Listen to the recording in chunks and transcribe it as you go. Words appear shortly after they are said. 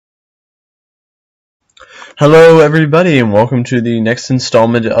Hello everybody and welcome to the next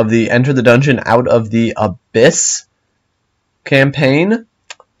installment of the Enter the Dungeon Out of the Abyss campaign.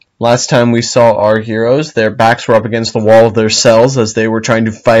 Last time we saw our heroes, their backs were up against the wall of their cells as they were trying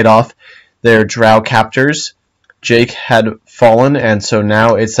to fight off their Drow captors. Jake had fallen, and so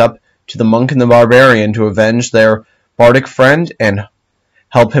now it's up to the monk and the barbarian to avenge their bardic friend and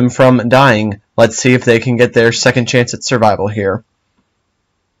help him from dying. Let's see if they can get their second chance at survival here.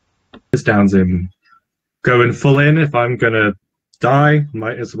 This downs him. Going full in. If I'm gonna die,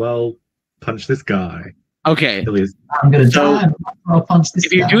 might as well punch this guy. Okay. I'm gonna die. I'll punch this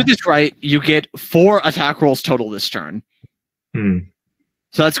If you guy. do this right, you get 4 attack rolls total this turn. So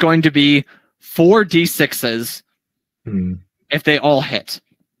that's going to be 4 d6s if they all hit.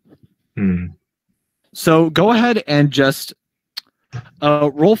 So go ahead and just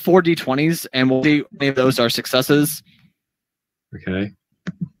roll 4 d20s, and we'll see if any of those are successes. Okay.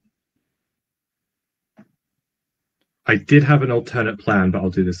 I did have an alternate plan, but I'll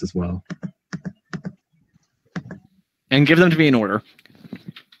do this as well. And give them to me in order.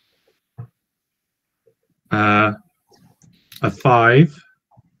 A 5,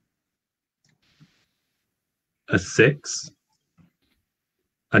 a 6,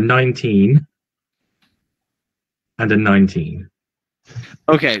 a 19, and a 19.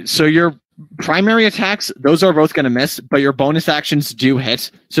 Okay, so your primary attacks, those are both going to miss, but your bonus actions do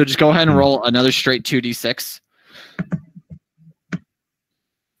hit. So just go ahead and roll another straight 2d6.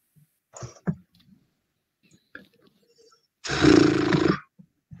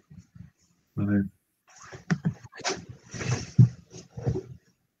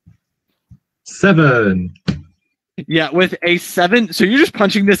 Seven. Yeah, with a 7, so you're just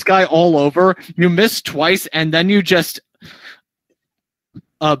punching this guy all over. You miss twice, and then you just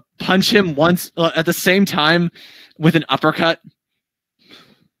punch him once at the same time with an uppercut.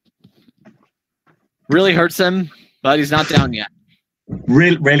 Really hurts him, but he's not down yet.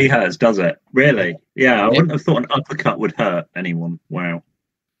 Really hurts, does it? Really? Yeah, I wouldn't have thought an uppercut would hurt anyone. Wow.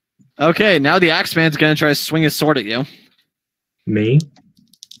 Okay, now the Axeman's going to try to swing his sword at you. Me?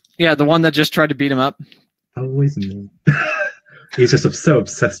 Yeah, the one that just tried to beat him up. Always me. He's just so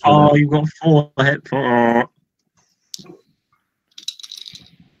obsessed with Oh, it. you've got 4 hit for.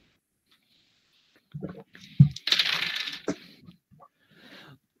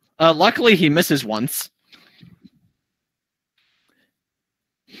 Luckily, he misses once.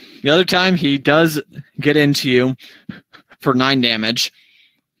 The other time, he does get into you for 9 damage.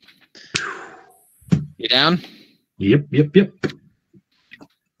 You down? Yep.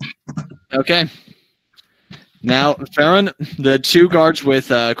 Okay. Now, Farren, the 2 guards with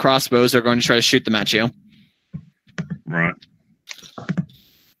crossbows are going to try to shoot them at you. Right.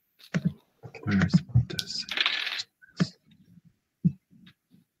 Where's this?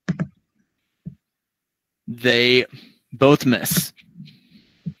 They both miss.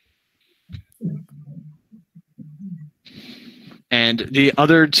 And the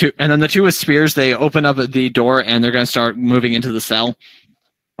other 2, and then the 2 with spears, they open up the door and they're going to start moving into the cell.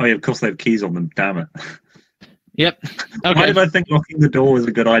 Oh, yeah, of course they have keys on them. Damn it. Yep. Why Okay. did I think locking the door was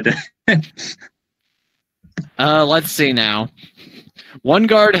a good idea? Let's see now. One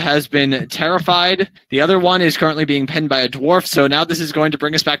guard has been terrified. The other one is currently being pinned by a dwarf. So now this is going to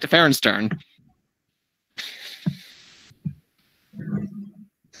bring us back to Farren's turn.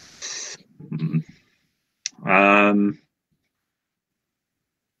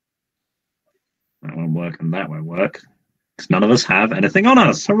 That won't work and that won't work. Because none of us have anything on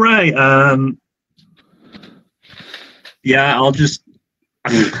us. Hooray! Yeah, I'll just.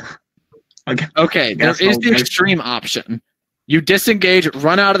 Okay, there is the extreme option. You disengage,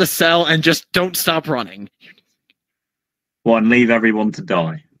 run out of the cell, and just don't stop running. Well, and leave everyone to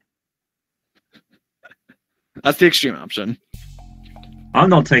die. That's the extreme option. I'm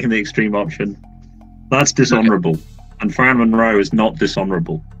not taking the extreme option. That's dishonorable. And Farren Monroe is not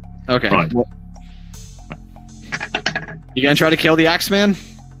dishonorable. Okay. Right. You gonna try to kill the Axeman?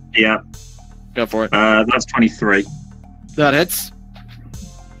 Yeah. Go for it. That's 23. That hits.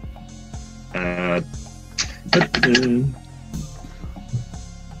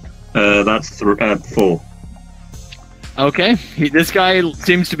 That's 4. Okay. This guy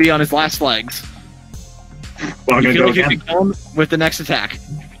seems to be on his last legs. Well, I'm You going to feel go like you again. can kill him with the next attack.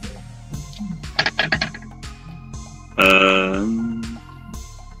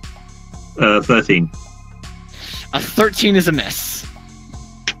 13. A 13 is a miss.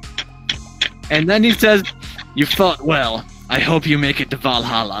 And then he says, "You fought well. I hope you make it to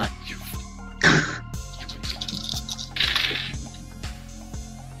Valhalla."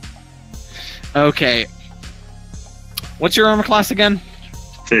 Okay. What's your armor class again?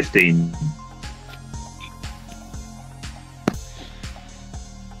 15.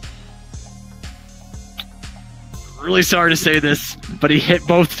 really sorry to say this, but he hit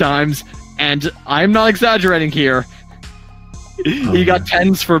both times, and I'm not exaggerating here. He got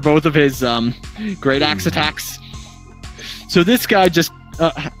 10s for both of his great axe attacks. So this guy just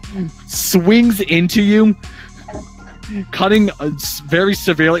swings into you, cutting very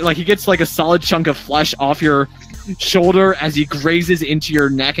severely. Like, he gets like a solid chunk of flesh off your shoulder as he grazes into your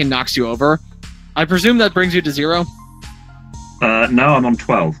neck and knocks you over. I presume that brings you to 0? No, I'm on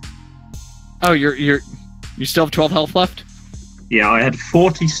 12. Oh, you still have 12 health left? Yeah, I had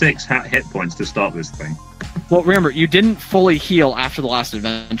 46 hit points to start this thing. Well, remember, you didn't fully heal after the last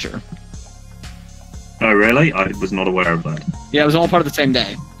adventure. Oh, really? I was not aware of that. Yeah, it was all part of the same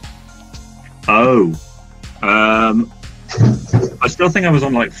day. Oh. I still think I was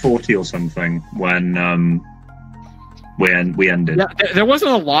on like 40 or something when we ended. Yeah, there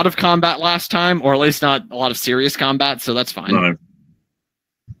wasn't a lot of combat last time, or at least not a lot of serious combat, so that's fine.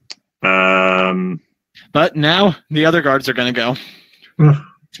 No. But now the other guards are going to go.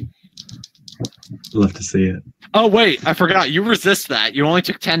 Love to see it. Oh, wait, I forgot. You resist that. You only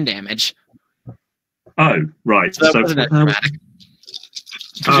took 10 damage. Oh, right. So that wasn't that dramatic.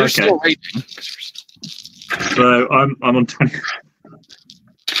 You're okay. still raging. So I'm on 20.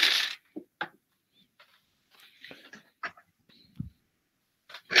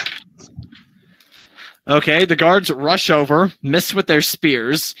 Okay, the guards rush over, miss with their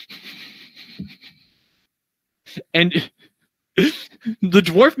spears. And the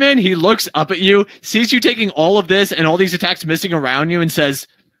dwarf man, he looks up at you, sees you taking all of this and all these attacks missing around you, and says,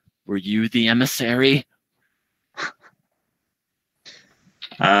 "Were you the emissary?"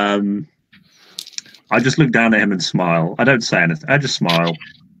 I just look down at him and smile. I don't say anything. I just smile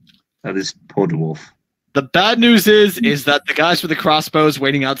at this poor dwarf. The bad news is that the guys with the crossbows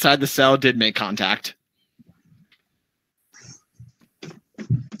waiting outside the cell did make contact.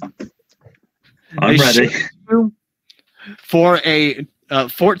 I'm ready. For a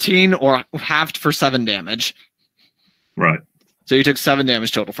 14 or halved for 7 damage. Right. So you took 7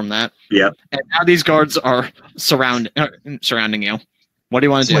 damage total from that. Yep. And now these guards are surrounding you. What do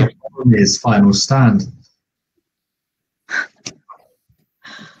you want to do? His final stand.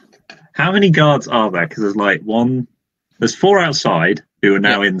 How many guards are there? Because there's like there's 4 outside who are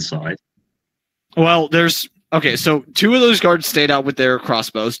now inside. Well, okay, so 2 of those guards stayed out with their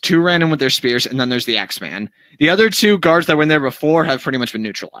crossbows, 2 ran in with their spears, and then there's the Axeman. The other 2 guards that were in there before have pretty much been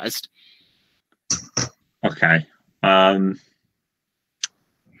neutralized. Okay. I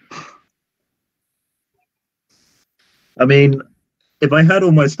mean, if I had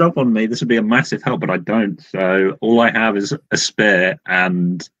all my stuff on me, this would be a massive help, but I don't. So all I have is a spear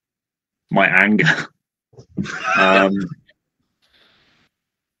and my anger. That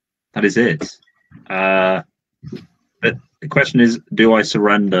is it. But the question is, do I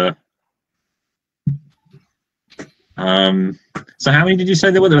surrender? So how many did you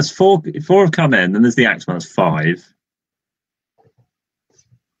say there were? There was 4 have come in, then there's the Axeman, that's 5.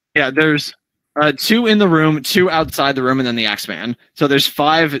 Yeah, there's 2 in the room, 2 outside the room, and then the Axeman. So there's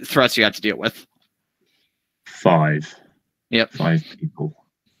 5 threats you have to deal with. 5. Yep. 5 people.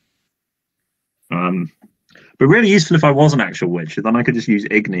 But really useful if I was an actual witch, then I could just use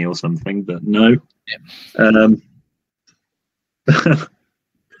Igni or something, but no. Yep.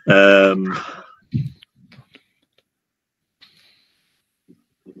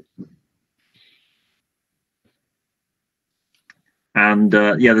 And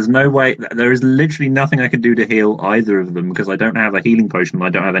yeah, there's no way. There is literally nothing I can do to heal either of them because I don't have a healing potion. I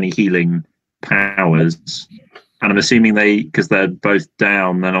don't have any healing powers, and I'm assuming because they're both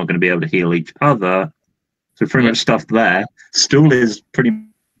down, they're not going to be able to heal each other. So pretty much stuff there. Stool is pretty.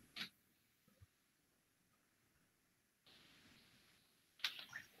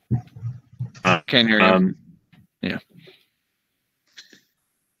 Can't hear you. Yeah.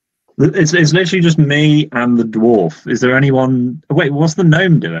 It's literally just me and the dwarf. Is there anyone? Wait, what's the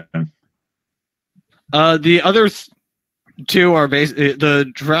gnome doing? The other 2 are basically the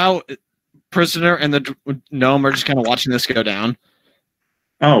Drow prisoner and the gnome are just kind of watching this go down.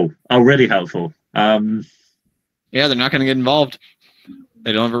 Oh, really helpful. Yeah, they're not going to get involved.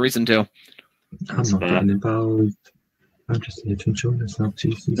 They don't have a reason to. I'm not getting involved. I'm just here to enjoy myself.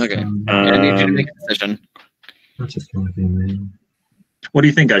 Jesus. Okay. I need you to make a decision. I just want to be me. What do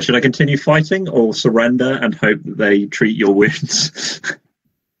you think, guys? Should I continue fighting or surrender and hope that they treat your wounds?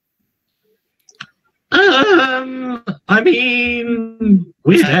 I mean,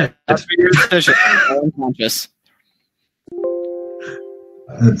 we're dead. That's for your decision. Unconscious.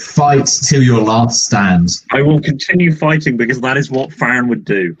 Fight till your last stand. I will continue fighting because that is what Farren would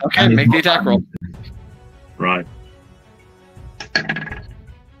do. Okay, make the attack roll. Right.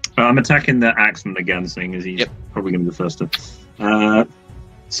 I'm attacking the Axeman again, seeing as he's probably going to be the first to.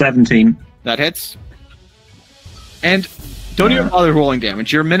 17. That hits. And don't even bother rolling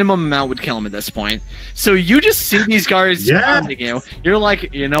damage. Your minimum amount would kill him at this point. So you just see these guards pounding you. You're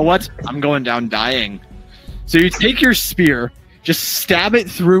like, you know what? I'm going down dying. So you take your spear, just stab it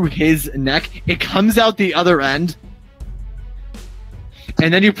through his neck. It comes out the other end.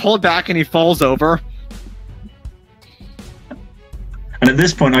 And then you pull it back and he falls over. And at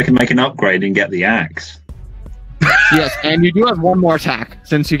this point, I can make an upgrade and get the axe. Yes, and you do have one more attack,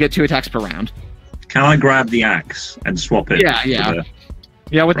 since you get 2 attacks per round. Can I grab the axe and swap it? Yeah.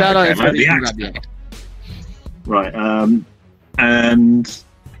 Yeah, with that, okay, I the axe. grab the axe. Right, and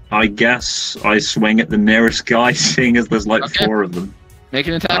I guess I swing at the nearest guy, seeing as there's like 4 of them. Make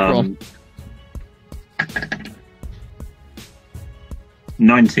an attack roll.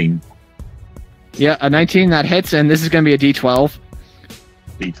 19. Yeah, a 19, that hits, and this is going to be a D12.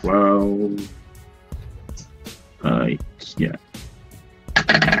 D12. Yeah.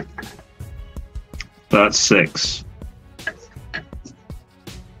 That's 6.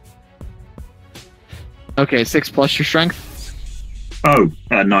 Okay, 6 plus your strength. Oh,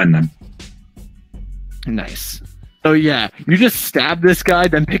 9 then. Nice. So yeah, you just stab this guy,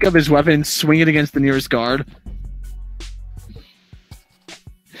 then pick up his weapon, swing it against the nearest guard.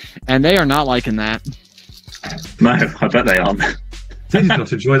 And they are not liking that. No, I bet they aren't. They did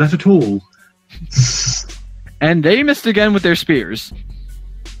not enjoy that at all. And they missed again with their spears.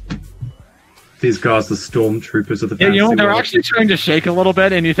 These guys, the stormtroopers of the Yeah, you know, fantasy they're world. actually trying to shake a little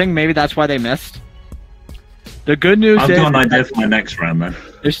bit, and you think maybe that's why they missed. The good news I've is got an idea for my next round then.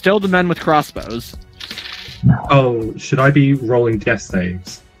 there's still the men with crossbows. Oh, should I be rolling death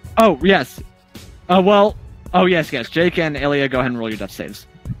saves? Oh, yes. Yes. Jake and Illia, go ahead and roll your death saves.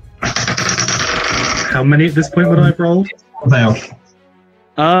 How many at this point would I have rolled? Fail.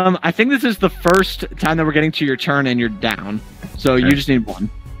 I think this is the first time that we're getting to your turn and you're down. So you just need 1.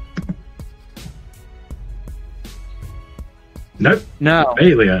 Nope. No.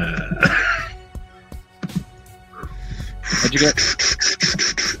 Failure. What'd you get?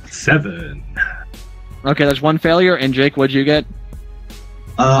 7. Okay, that's 1 failure. And Jake, what'd you get?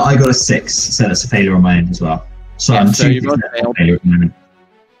 I got a 6, so that's a failure on my end as well. So Yeah, I'm so you both failed. failure at the moment.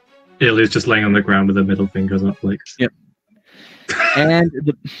 Ilya's just laying on the ground with her middle fingers up, like. Yep.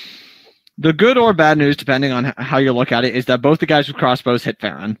 And the good or bad news, depending on how you look at it, is that both the guys with crossbows hit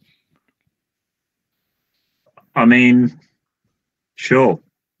Farren. I mean, sure.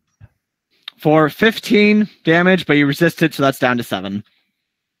 For 15 damage, but you resist it, so that's down to 7.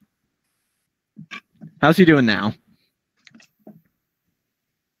 How's he doing now?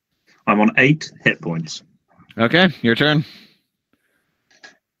 I'm on 8 hit points. Okay, your turn.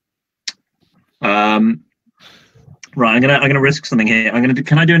 Right, I'm gonna risk something here.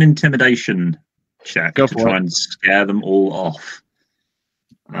 Can I do an intimidation check Go to for try it. and scare them all off?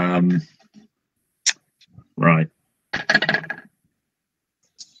 Right.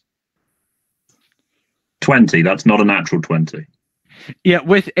 20. That's not a natural 20. Yeah,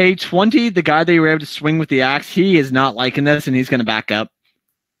 with a 20, the guy that you were able to swing with the axe, he is not liking this, and he's going to back up.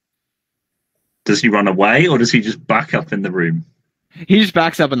 Does he run away, or does he just back up in the room? He just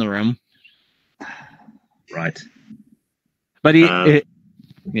backs up in the room. Right. But yeah.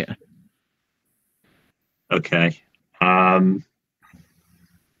 Okay.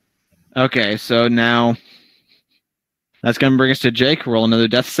 Okay, so now that's going to bring us to Jake. Roll another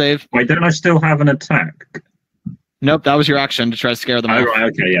death save. Wait, don't I still have an attack? Nope, that was your action to try to scare them Oh, off. right.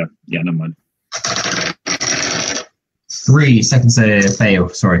 Okay. Yeah. Yeah. Never mind. 3 seconds fail,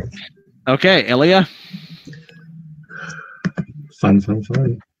 sorry. Okay, Illia. Fun.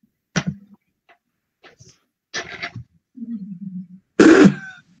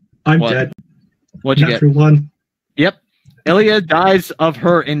 I'm What? dead. What'd you get? Natural 1. Yep. Illia dies of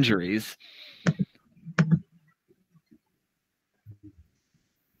her injuries.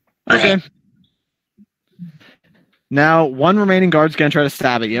 Okay. Now, 1 remaining guard's going to try to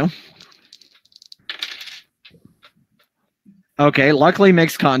stab at you. Okay, luckily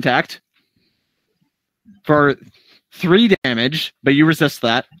makes contact for 3 damage, but you resist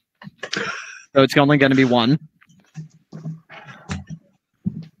that. So it's only going to be 1.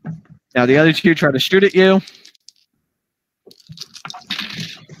 Now the other 2 try to shoot at you.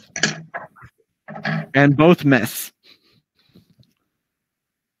 And both miss.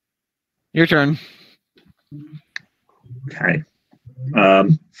 Your turn. Okay.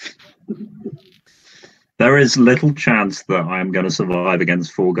 There is little chance that I am going to survive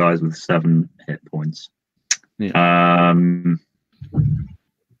against 4 guys with 7 hit points. Yeah.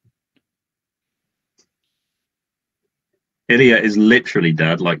 Illia is literally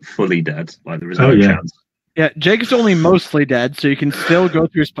dead, like fully dead. Like there is no Oh, yeah. chance. Yeah, Jake's only mostly dead, so you can still go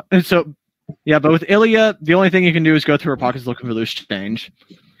through. So, yeah, but with Illia, the only thing you can do is go through her pockets looking for loose change.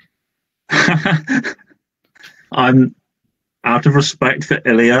 I'm out of respect for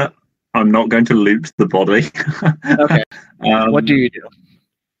Illia. I'm not going to loot the body. Okay. What do you do?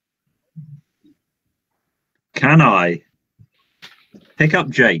 Can I pick up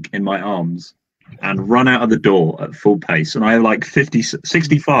Jake in my arms and run out of the door at full pace? And I have like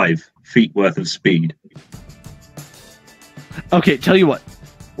 65 feet worth of speed. Okay, tell you what.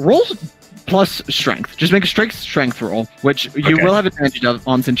 Roll plus strength. Just make a strength roll, which you Okay. will have advantage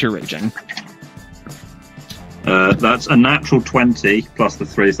on since you're raging. That's a natural 20 plus the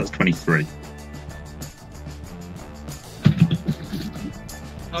 3, so that's 23.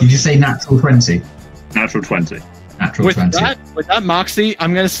 Did you say natural 20? Natural 20. Natural With 20. that Moxie,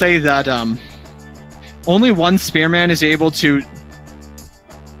 I'm going to say that only one spearman is able to...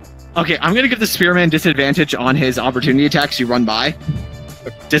 Okay, I'm going to give the spearman disadvantage on his opportunity attacks you run by.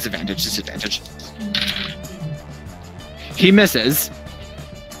 Disadvantage. He misses.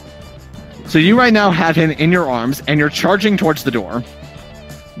 So you right now have him in your arms, and you're charging towards the door.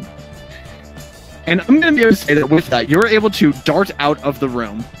 And I'm going to be able to say that with that, you're able to dart out of the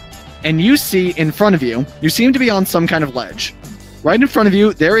room. And you see in front of you, you seem to be on some kind of ledge. Right in front of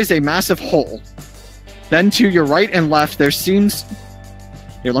you, there is a massive hole. Then to your right and left, there seems...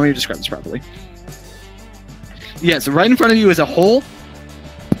 Here, let me describe this properly. Yes, right in front of you is a hole.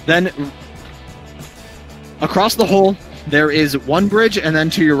 Then across the hole, there is one bridge, and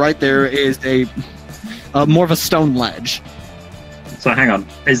then to your right, there is a more of a stone ledge. So hang on.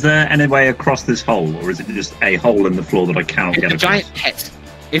 Is there any way across this hole, or is it just a hole in the floor that I cannot It's get a across? giant pit.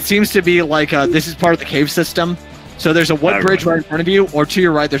 It seems to be like this is part of the cave system. So there's a wood Oh, bridge right. right in front of you, or to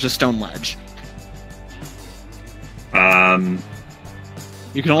your right, there's a stone ledge.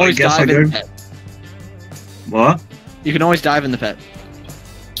 You can always guess dive I in go- the pit. What? You can always dive in the pit.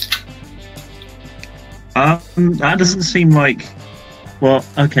 That doesn't seem like... Well,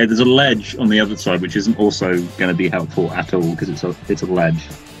 okay, there's a ledge on the other side, which isn't also going to be helpful at all, because it's a ledge.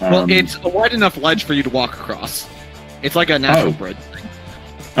 Well, it's a wide enough ledge for you to walk across. It's like a natural Oh. bridge.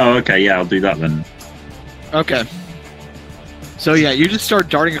 Oh, okay, yeah, I'll do that then. Okay. So yeah, you just start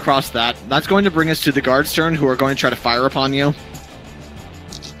darting across that. That's going to bring us to the guard's turn, who are going to try to fire upon you.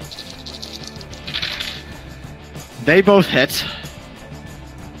 They both hit.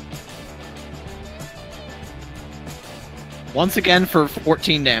 Once again for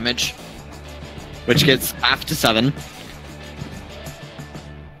 14 damage, which gets half to 7.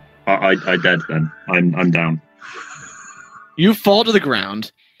 I dead then. I'm down. You fall to the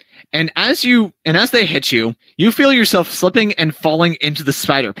ground, and as they hit you, you feel yourself slipping and falling into the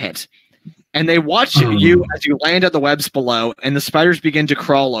spider pit. And they watch you as you land at the webs below, and the spiders begin to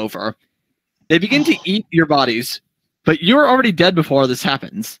crawl over. They begin to eat your bodies, but you're already dead before this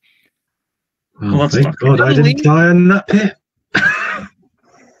happens. Oh, that's thank not God I didn't die in that pit.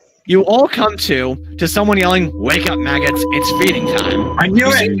 You all come to someone yelling, "Wake up, maggots! It's feeding time!" I knew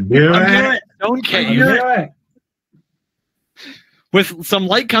it! Stone cave with some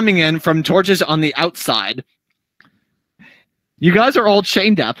light coming in from torches on the outside. You guys are all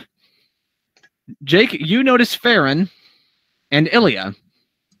chained up. Jake, you notice Farren and Illia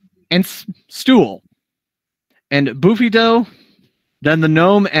and Stool and Boofido, then the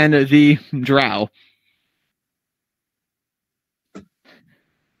gnome and the drow.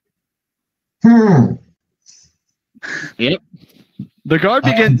 Yep. The guards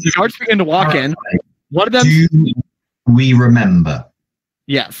begin to walk in. One of them. Do we remember?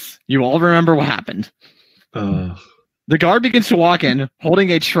 Yes, you all remember what happened. The guard begins to walk in,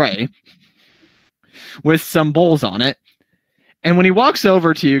 holding a tray with some bowls on it. And when he walks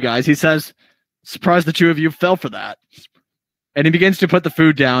over to you guys, he says, "Surprised the two of you fell for that." And he begins to put the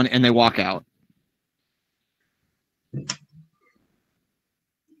food down, and they walk out.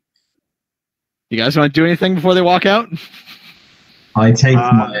 You guys want to do anything before they walk out? I take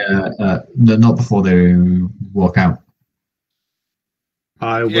my not before they walk out.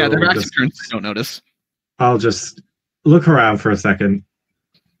 I will. Yeah, they're just, actually turns. They don't notice. I'll just look around for a second.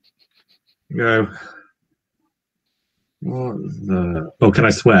 Go. What the? Oh, can I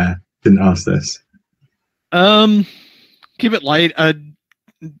swear? Didn't ask this. Keep it light.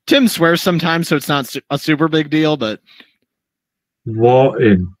 Tim swears sometimes, so it's not a super big deal. But What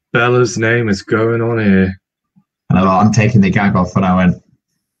in Bella's name is going on here? I'm taking the gag off when I went.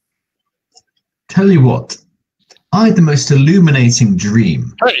 Tell you what, I had the most illuminating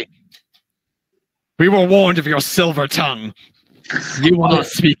dream. hey, we were warned of your silver tongue. You will not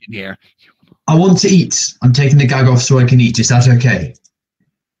speak in here. I want to eat. I'm taking the gag off so I can eat. Is that okay?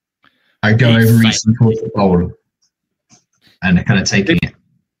 I go He's over, silent. reaching towards the bowl, and kind of taking it.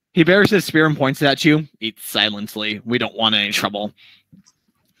 He bares his spear and points it at you. Eat silently. We don't want any trouble.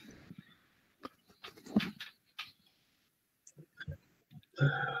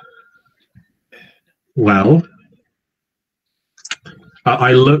 Well,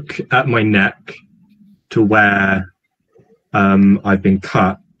 I look at my neck to where I've been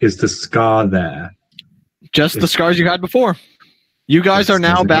cut. Is the scar there? Just the scars you had before. You guys are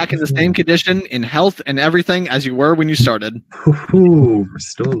now back in the same condition in health and everything as you were when you started. Ooh, we're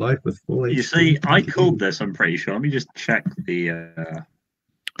still alive with full You HP. see, I called this, I'm pretty sure. Let me just check the...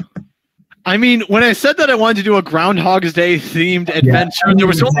 I mean, when I said that I wanted to do a Groundhog's Day themed adventure, there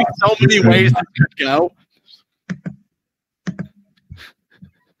was only so many ways it could go.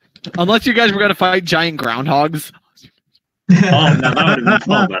 Unless you guys were going to fight giant groundhogs. Oh, no, that would have been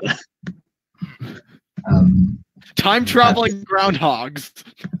far better. Time traveling groundhogs.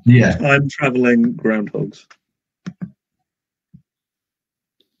 Yeah. I'm traveling groundhogs.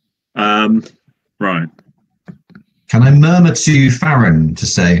 Right. Can I murmur to Farren to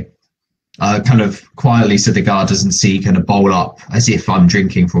say, kind of quietly so the guard doesn't see, kind of bowl up as if I'm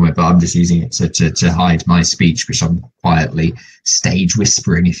drinking from it, but I'm just using it to hide my speech, which I'm quietly stage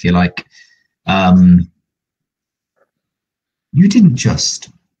whispering, if you like. You didn't just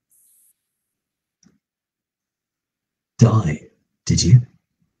die, did you?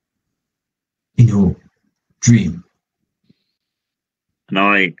 In your dream? And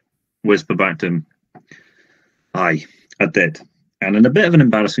I whisper back to him, I did. And in a bit of an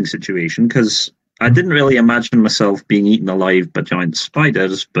embarrassing situation, because I didn't really imagine myself being eaten alive by giant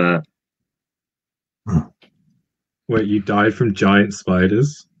spiders, but... Wait, you died from giant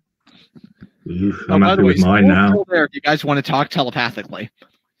spiders? Oof, Oh, I'm by happy the way, with mine Stool's now. still there if you guys want to talk telepathically.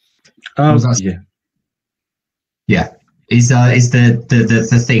 Oh, Was that- yeah. Yeah. Is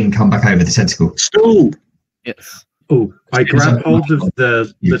the thing come back over the tentacle? Stool! Yes. Oh, I Is grab that- hold of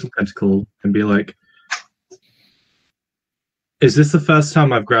the Yeah. little tentacle and be like, is this the first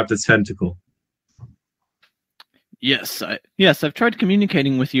time I've grabbed a tentacle? Yes, I've tried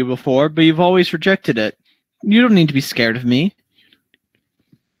communicating with you before, but you've always rejected it. You don't need to be scared of me.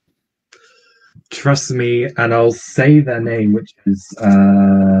 Trust me, and I'll say their name, which is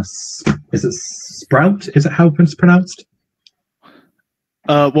it Sprout? Is it how it's pronounced?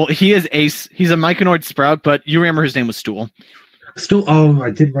 Well, he's a myconoid sprout, but you remember his name was Stool. Still, oh,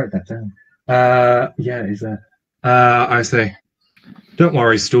 I did write that down. Yeah, is that? I say, don't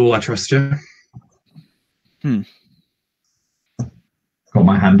worry, Stool, I trust you. Got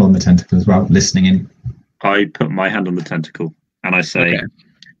my hand on the tentacle as well, listening in. I put my hand on the tentacle, and I say, Okay.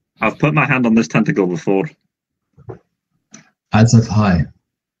 I've put my hand on this tentacle before. As of high.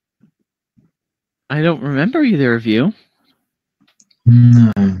 I don't remember either of you.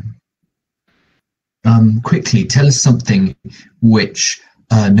 No. Quickly, tell us something which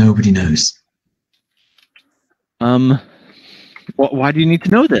nobody knows. Why do you need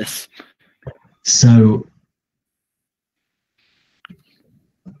to know this? So,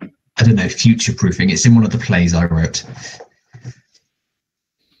 I don't know, future-proofing. It's in one of the plays I wrote.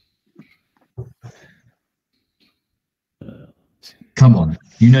 Come on,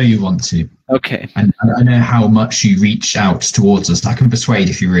 you know you want to. Okay. And I know how much you reach out towards us. I can persuade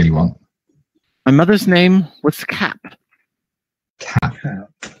if you really want. My mother's name was Cap. Cap.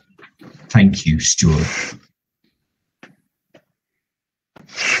 Thank you, Stuart.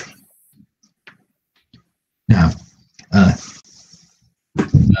 Now,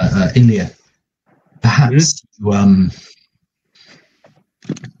 Illia, perhaps you,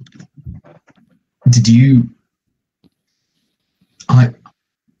 did you?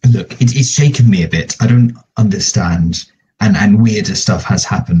 Look, it's shaken me a bit. I don't understand, and weirder stuff has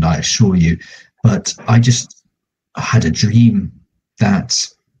happened, I assure you. But I just had a dream that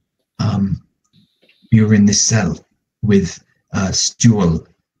you were in this cell with Stuart,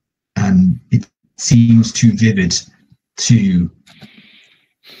 and it seems too vivid to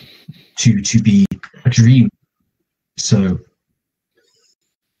be a dream. So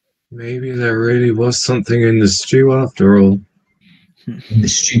Maybe there really was something in the stew after all. in the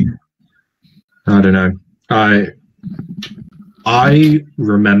stew. I don't know. I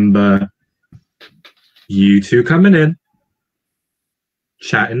remember you two coming in,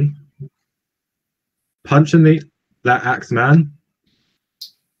 chatting, punching that axe man,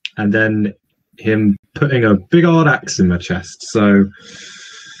 and then him putting a big old axe in my chest. So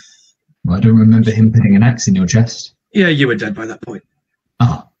Well, I don't remember him putting an axe in your chest. yeah, you were dead by that point.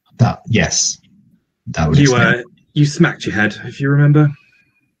 Ah, that, yes. That would explain. You smacked your head, if you remember.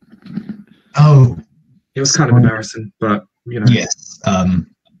 Oh, It was kind of embarrassing, but you know. yes.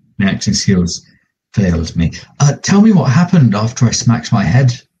 My acting skills failed me. Tell me what happened after I smacked my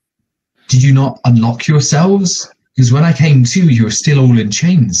head. Did you not unlock yourselves? Because when I came to, you were still all in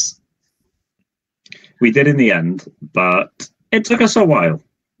chains. We did in the end, but it took us a while.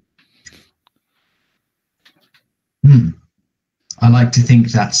 I like to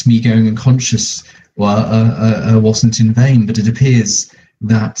think that me going unconscious wasn't in vain, but it appears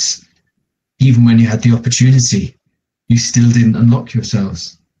that even when you had the opportunity, you still didn't unlock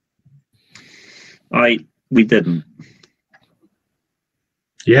yourselves. We didn't.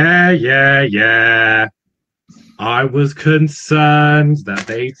 Yeah. I was concerned that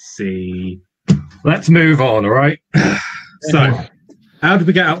they'd see. Let's move on, all right? So, how did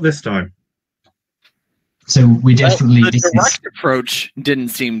we get out this time? So we definitely... the direct approach didn't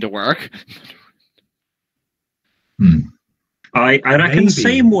seem to work. I reckon the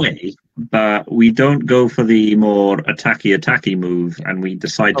same way, but we don't go for the more attacky move, and we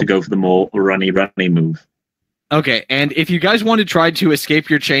decide to go for the more runny move. Okay, and if you guys want to try to escape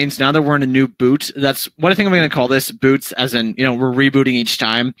your chains, now that we're in a new boot, that's what I think I'm going to call this, boots, as in, we're rebooting each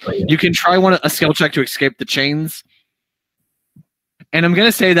time. You can try a skill check to escape the chains. And I'm going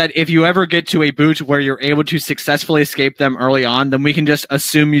to say that if you ever get to a boot where you're able to successfully escape them early on, then we can just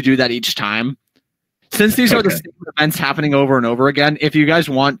assume you do that each time. Since these are the same events happening over and over again, if you guys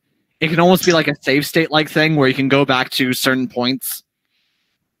want, it can almost be like a save state-like thing where you can go back to certain points.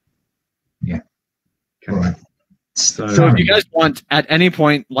 Yeah. All right. So if you guys want, at any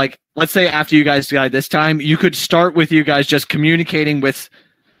point, like, let's say after you guys die this time, you could start with you guys just communicating with,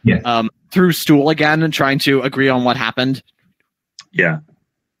 through Stool again and trying to agree on what happened. Yeah.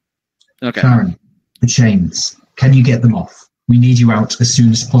 Okay. Farren, the chains. Can you get them off? We need you out as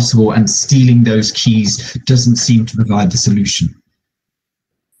soon as possible, and stealing those keys doesn't seem to provide the solution.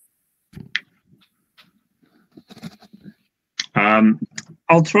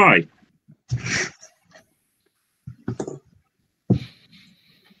 I'll try.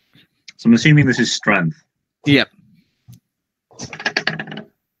 So I'm assuming this is strength. Yep.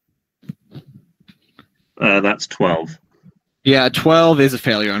 That's 12. Yeah, 12 is a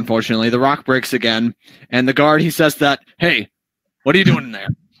failure, unfortunately. The rock breaks again, and the guard, he says that, hey, what are you doing in there?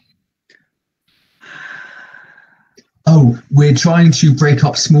 Oh, we're trying to break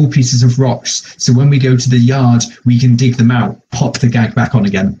up small pieces of rocks, so when we go to the yard, we can dig them out, pop the gag back on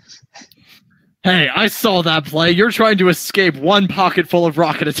again. Hey, I saw that play. You're trying to escape one pocket full of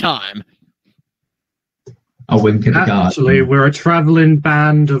rock at a time. I'll wink at the guard. Actually, we're a traveling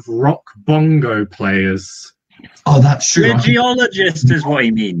band of rock bongo players. Oh, that's true. The geologist is what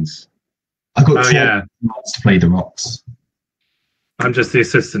he means. I got to play the rocks. I'm just the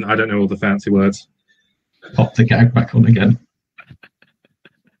assistant. I don't know all the fancy words. Pop the gag back on again.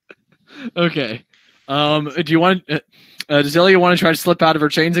 Okay. Do you want... does Illia want to try to slip out of her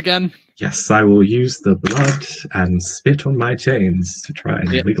chains again? Yes, I will use the blood and spit on my chains to try and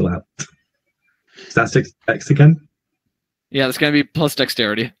wiggle out. Is that 6 Dex again? Yeah, that's going to be plus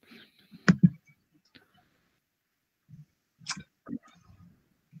dexterity.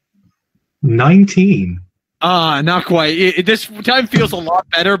 $19. Not quite. This time feels a lot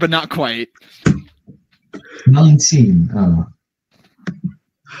better, but not quite. 19.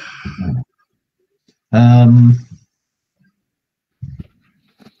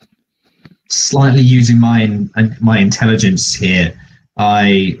 Slightly using my intelligence here,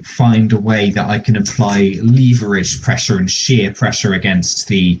 I find a way that I can apply leverage pressure and sheer pressure against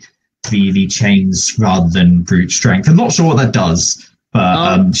the chains rather than brute strength. I'm not sure what that does,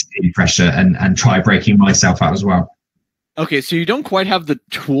 but sheer pressure and try breaking myself out as well. Okay, so you don't quite have the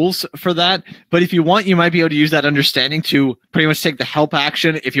tools for that, but if you want, you might be able to use that understanding to pretty much take the help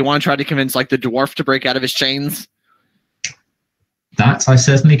action if you want to try to convince like the dwarf to break out of his chains. That I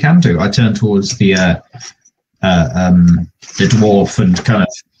certainly can do. I turn towards the dwarf and kind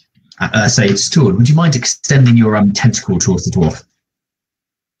of say, "Stool, would you mind extending your tentacle towards the dwarf?"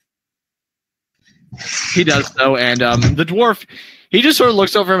 He does so, and the dwarf, he just sort of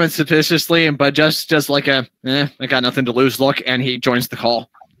looks over him suspiciously, but just like I got nothing to lose look, and he joins the call.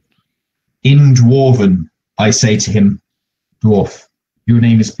 In Dwarven, I say to him, "Dwarf, your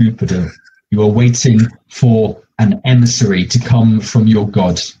name is Boopadil. You are waiting for an emissary to come from your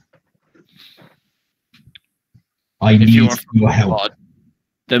god. I need your help." God,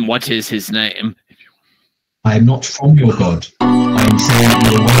 then what is his name? I am not from your god. I am saying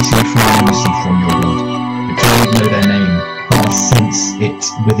you are waiting for an emissary from your god. I do not know their name, but I sense it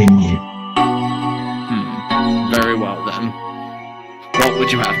within you. Very well, then. What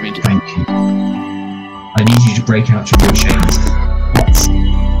would you have me do? Thank you. I need you to break out of your chains.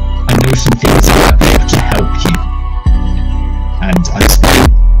 I know some things that I have to help you. And I speak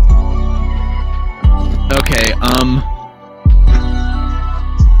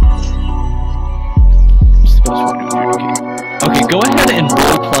ahead and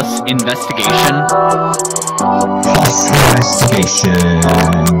roll plus investigation. Plus investigation.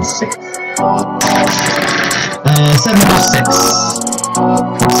 6. 7 plus 6.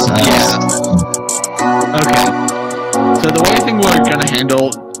 Yeah. Okay. So the way I think we're gonna handle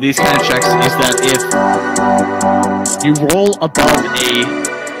these kind of checks is that if you roll above a...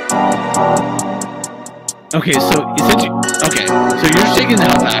 Okay, so you're just taking the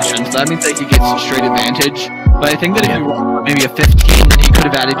help action, so that means that he gets straight advantage. But I think that if you roll maybe a 15, then he could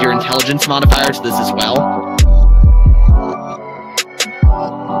have added your intelligence modifier to this as well.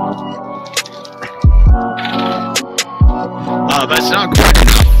 But it's not quite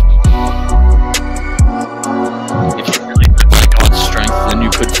enough. If you really put my God's strength, then you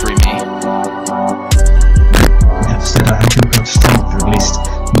could free me. I've said I have good strength, or at least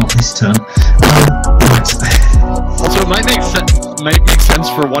not this turn. Also, it might make sense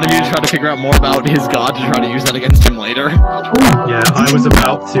for one of you to try to figure out more about his god to try to use that against him later. Yeah, I was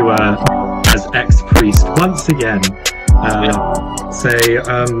about to, as ex-priest, once again, say,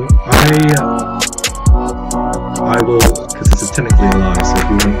 I will, because this is technically a lie, so if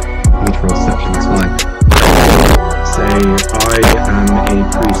you want me to roll deception, it's fine. Say, I am a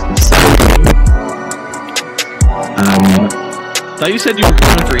priest of Satan. I thought you said you were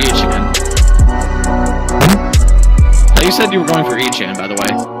going for each again. You said you were going for Echan, by the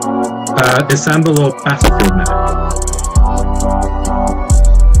way. Assemble or battlefield medic?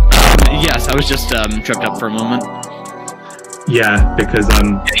 Yes, I was just tripped up for a moment. Yeah, because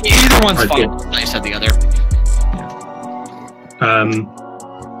either one's fine. I said the other.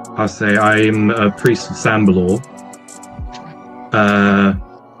 I'll say I'm a priest of Sambalor.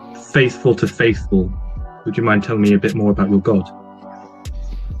 Faithful to faithful. Would you mind telling me a bit more about your god?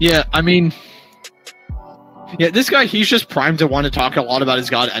 Yeah, I mean... Yeah, this guy, he's just primed to want to talk a lot about his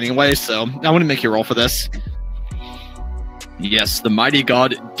god anyway, so I want to make you roll for this. Yes, the mighty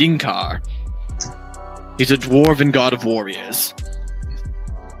god Dinkar. He's a dwarven god of warriors.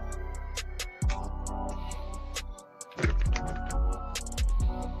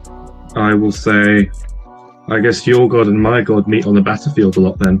 I will say, I guess your god and my god meet on the battlefield a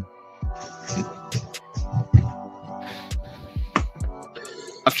lot then.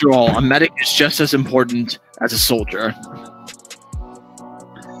 After all, a medic is just as important as a soldier.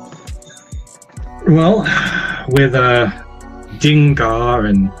 Well, with Dingar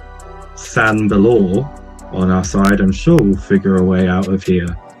and Sambalor on our side, I'm sure we'll figure a way out of here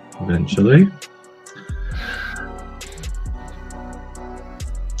eventually.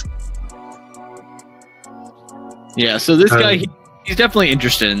 Yeah, so this guy, he's definitely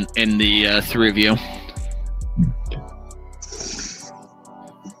interested in the three of you.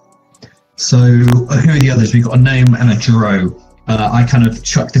 So, who are the others? We've got a gnome and a Drow. I kind of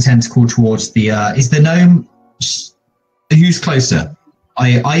chuck the tentacle towards the... is the gnome... Who's closer?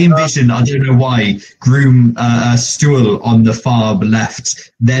 I envision, I don't know why, Groom Stool on the far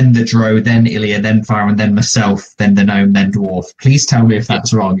left, then the Drow, then Illia, then Farren, then myself, then the gnome, then dwarf. Please tell me if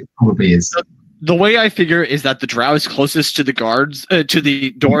that's wrong. It probably is. The way I figure is that the Drow is closest to the guards, to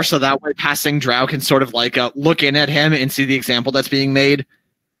the door, so that way passing Drow can sort of like look in at him and see the example that's being made.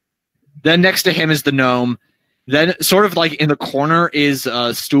 Then next to him is the gnome. Then sort of like in the corner is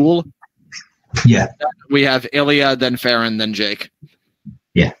Stool. Yeah. We have Illia, then Farren, then Jake.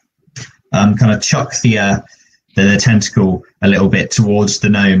 Yeah. Kind of chuck the tentacle a little bit towards the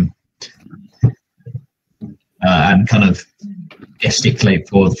gnome. And kind of gesticulate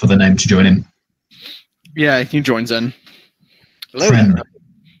for the gnome to join in. Yeah, he joins in. Hello. Friend,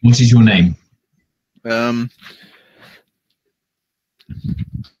 what is your name?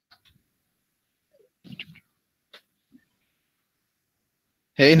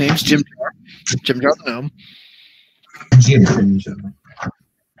 Hey, name's Jim Jar. Jim Jar the gnome.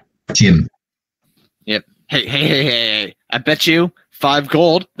 Jim. Yep. Hey. I bet you 5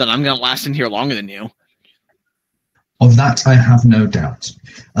 gold that I'm going to last in here longer than you. Of that, I have no doubt.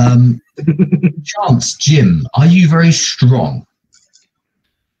 Chance, Jim, are you very strong?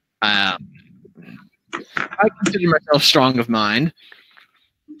 I consider myself strong of mind.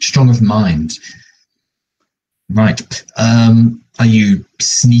 Strong of mind. Right. Are you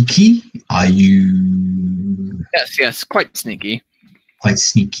sneaky? Are you... Yes, quite sneaky. Quite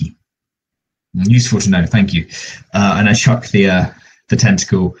sneaky. Useful to know, thank you. And I chuck the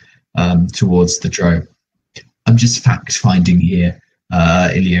tentacle towards the Drow. I'm just fact-finding here,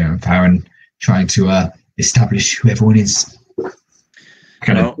 Illia and Farren, trying to establish who everyone is.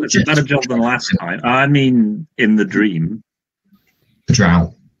 Well, it's a better job than last time. I mean, in the dream. The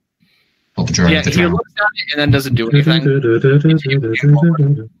Drow. Not the Drow, yeah, the he Drow. looks at it and then doesn't do anything.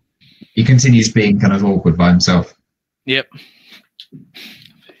 He continues being kind of awkward by himself. Yep.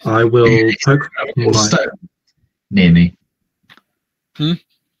 I will poke Little my... stone near me. Hmm?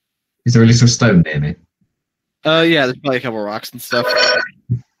 Is there a little stone near me? Yeah, there's probably a couple rocks and stuff.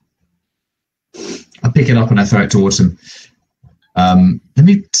 I pick it up and I throw it towards him. Let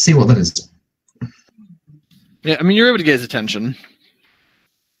me see what that is. Yeah, I mean, you're able to get his attention.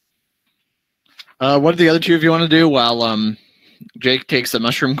 What do the other two of you want to do while Jake takes a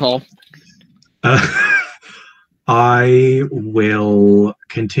mushroom call? I will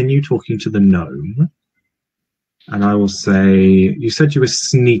continue talking to the gnome, and I will say, you said you were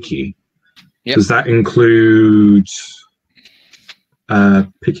sneaky. Yep. Does that include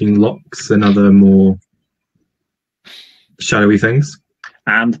picking locks and other more shadowy things?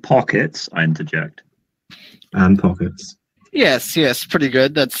 And pockets, I interject. And pockets. Yes, pretty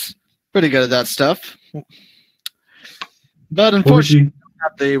good. That's pretty good at that stuff. But What would unfortunately, you... you don't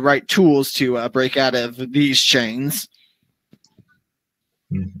have the right tools to break out of these chains.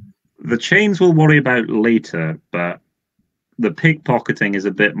 The chains we'll worry about later, but the pickpocketing is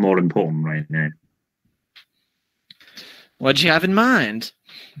a bit more important right now. What'd you have in mind?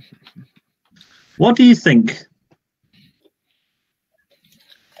 What do you think?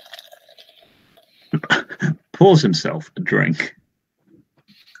 Pours himself a drink.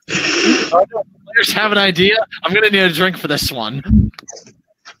 I just have an idea. I'm going to need a drink for this one.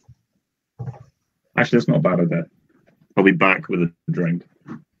 Actually, that's not a bad idea. I'll be back with a drink.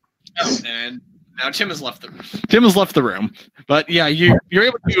 Oh, and now Tim has left the room. But yeah, you're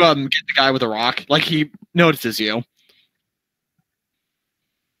able to get the guy with the rock. Like, he notices you.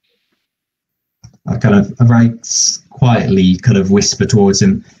 I kind of very quietly kind of whisper towards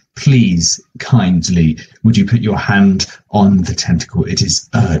him, please, kindly, would you put your hand on the tentacle? It is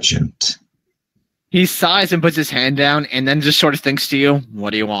urgent. He sighs and puts his hand down and then just sort of thinks to you, what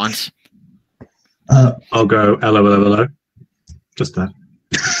do you want? I'll go hello. Just that.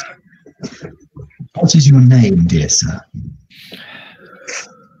 What is your name, dear sir?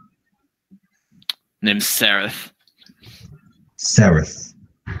 Name's Seraph. Seraph.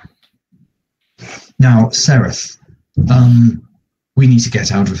 Now, Seraph, we need to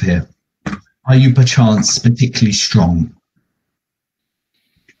get out of here. Are you perchance particularly strong?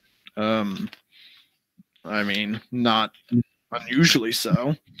 I mean, not unusually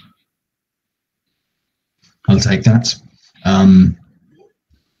so. I'll take that.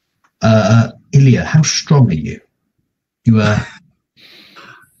 Illia, how strong are you? You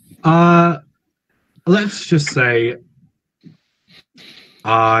let's just say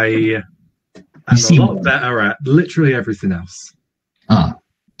I am a seem lot better at literally everything else.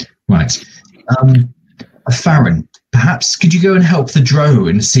 Right. Farren, perhaps could you go and help the Drow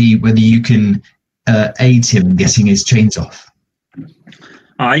and see whether you can aid him in getting his chains off?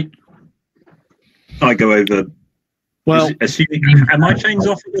 I go over. Well, Assuming, are my chains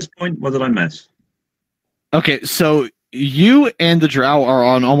off at this point? What did I miss? okay, so you and the Drow are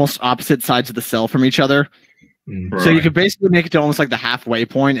on almost opposite sides of the cell from each other. Right. So you could basically make it to almost like the halfway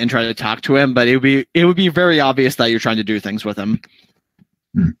point and try to talk to him, but it would be very obvious that you're trying to do things with him.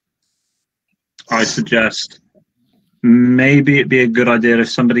 I suggest maybe it'd be a good idea if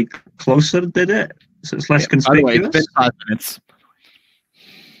somebody closer did it, so it's less By the way, conspicuous. it's been 5 minutes.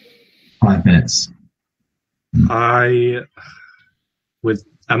 5 minutes.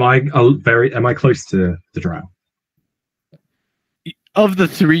 Am I close to the Drow? Of the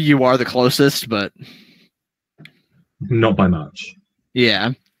three, you are the closest, but Not by much.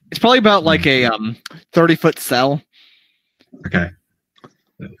 yeah. It's probably about like a 30-foot cell. Okay.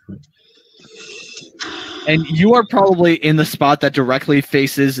 And you are probably in the spot that directly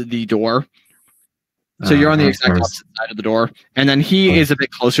faces the door. So you're on the exact opposite side of the door. And then he is a bit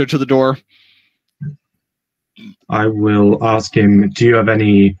closer to the door. I will ask him, do you have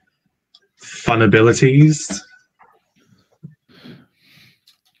any fun abilities?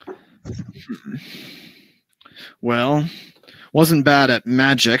 Well, wasn't bad at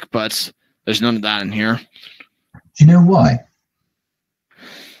magic, but there's none of that in here. Do you know why?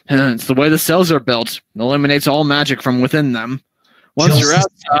 It's the way the cells are built. It eliminates all magic from within them. Once you're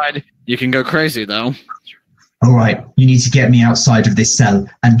outside, you can go crazy, though. All right, you need to get me outside of this cell,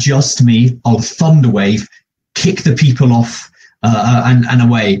 and just me, I'll thunderwave, kick the people off, and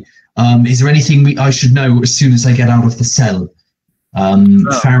away. Is there anything I should know as soon as I get out of the cell?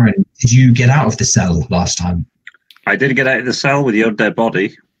 Farren, did you get out of the cell last time? I did get out of the cell with your dead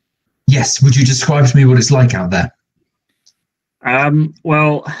body. Yes, would you describe to me what it's like out there?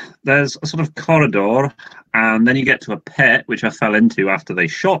 Well, there's a sort of corridor, and then you get to a pit, which I fell into after they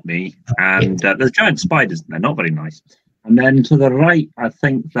shot me, and there's giant spiders in there, not very nice. And then to the right, I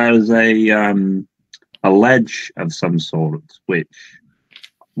think there's a ledge of some sort, which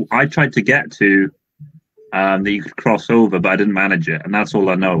I tried to get to that you could cross over, but I didn't manage it, and that's all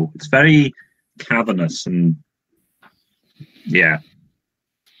I know. It's very cavernous, and yeah.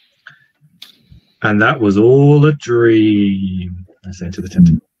 And that was all a dream. I say to the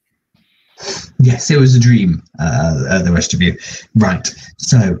tempter. Yes, it was a dream. The rest of you, right?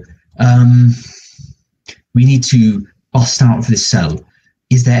 So, we need to bust out of this cell.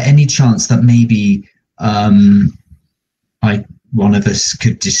 Is there any chance that maybe one of us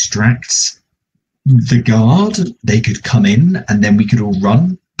could distract the guard? They could come in and then we could all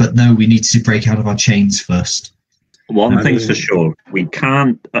run. But no, we need to break out of our chains first. One thing's for sure, we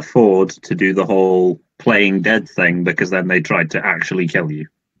can't afford to do the whole playing dead thing, because then they tried to actually kill you.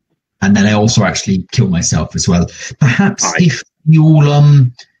 And then I also actually kill myself as well. Perhaps if you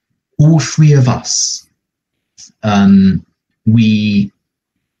all three of us, we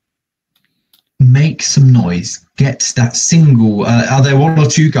make some noise, get that single. Are there one or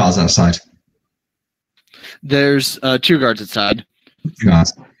two guards outside? There's 2 guards outside. 2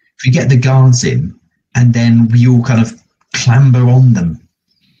 guards. If we get the guards in, and then we all kind of clamber on them.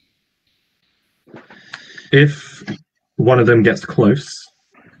 If one of them gets close,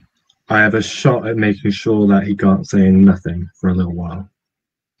 I have a shot at making sure that he can't say nothing for a little while.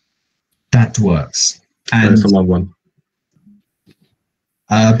 That works. And it's a long one.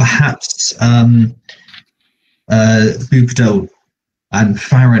 Perhaps Boopdale and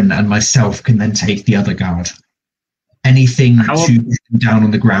Farren and myself can then take the other guard. Anything to put them down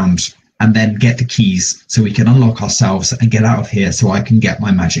on the ground, and then get the keys so we can unlock ourselves and get out of here so I can get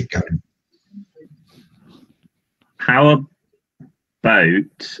my magic going. How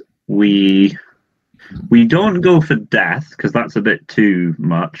about we don't go for death, because that's a bit too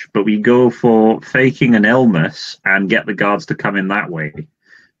much, but we go for faking an illness and get the guards to come in that way.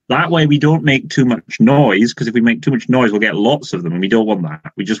 That way we don't make too much noise, because if we make too much noise, we'll get lots of them, and we don't want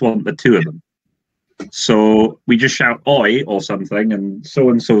that. We just want the 2 of them. So we just shout "oi" or something, and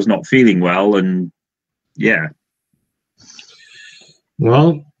so-and-so's not feeling well, and yeah.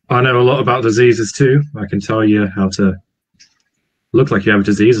 Well, I know a lot about diseases too. I can tell you how to look like you have a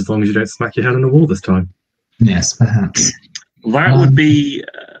disease, as long as you don't smack your head on the wall this time. Yes, perhaps. That would be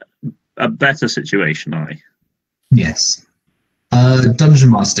a better situation, Yes.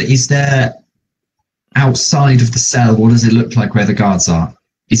 Dungeon Master, is there, outside of the cell, what does it look like where the guards are?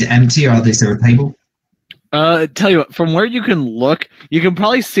 Is it empty, or is there a table? Tell you what, from where you can look, you can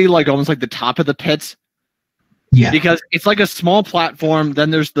probably see like almost like the top of the pit. Yeah. Because it's like a small platform,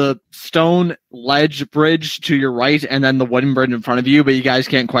 then there's the stone ledge bridge to your right, and then the wooden bridge in front of you, but you guys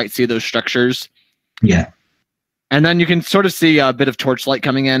can't quite see those structures. Yeah. And then you can sort of see a bit of torchlight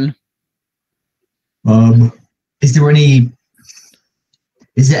coming in. Is there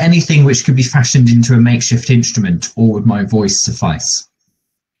anything which could be fashioned into a makeshift instrument, or would my voice suffice?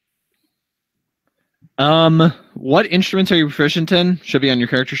 What instruments are you proficient in? Should be on your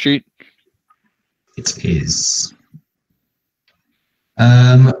character sheet. It is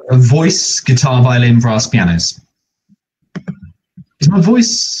a voice, guitar, violin, brass, pianos. Is my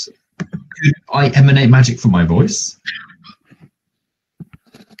voice? Could I emanate magic from my voice?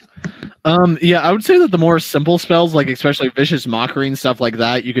 Yeah, I would say that the more simple spells, like especially vicious mockery and stuff like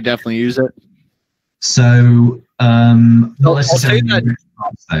that, you could definitely use it. So, not necessarily.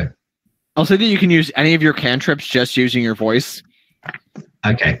 I'll say that you can use any of your cantrips just using your voice.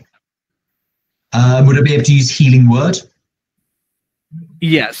 Okay. Would I be able to use Healing Word?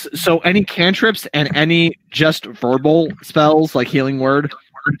 Yes. So any cantrips and any just verbal spells like Healing Word.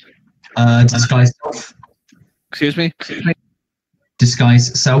 Disguise Self. Excuse me?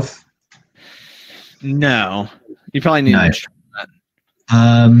 Disguise Self. No. You probably need No. an instrument for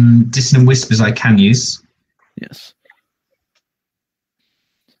that. Dissonant Whispers I can use. Yes.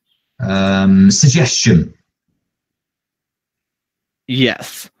 Suggestion.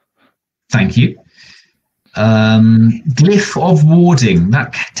 Yes. Thank you. Glyph of Warding.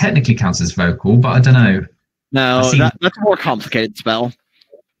 That technically counts as vocal, but I don't know. No, that's a more complicated spell.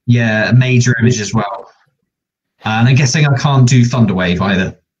 Yeah, a major image as well. And I'm guessing I can't do Thunderwave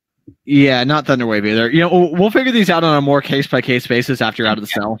either. Yeah, not Thunderwave either. You know, we'll figure these out on a more case-by-case basis after you're out of the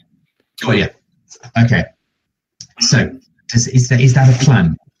cell. Oh, yeah. Okay. So, is that a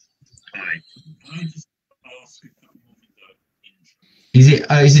plan?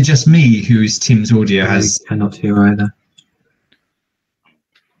 Is it just me whose Tim's audio has? I cannot hear either.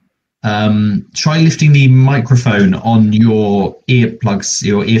 Try lifting the microphone on your earplugs,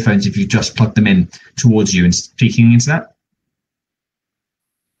 your earphones, if you just plug them in towards you and speaking into that.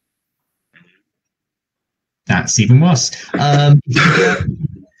 That's even worse. Into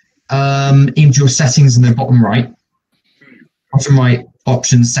your settings in the bottom right,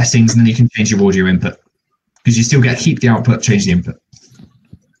 options, settings, and then you can change your audio input. Because you still keep the output, change the input.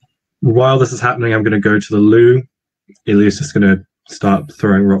 While this is happening, I'm going to go to the loo. Illia's just going to start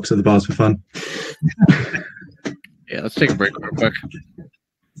throwing rocks at the bars for fun. Yeah, let's take a break real quick.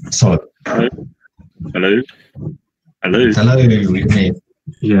 Solid. Hello. Hello. Hello. Hello. We can hear.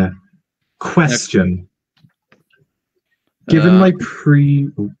 Yeah. Question. Given my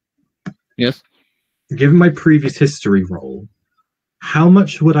Yes. Given my previous history roll, how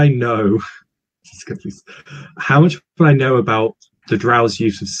much would I know? How much would I know about the Drow's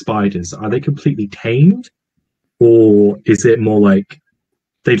use of spiders? Are they completely tamed, or is it more like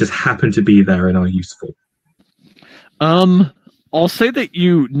they just happen to be there and are useful? I'll say that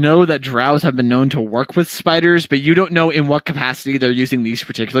you know that Drows have been known to work with spiders, but you don't know in what capacity they're using these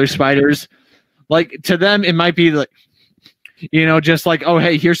particular spiders. Like, to them, it might be like, you know, just like, oh,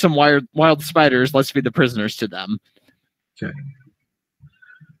 hey, here's some wild spiders. Let's feed the prisoners to them. Okay.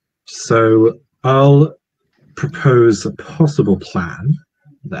 So I'll propose a possible plan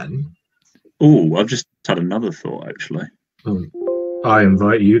then. Oh, I've just had another thought, actually. Oh, I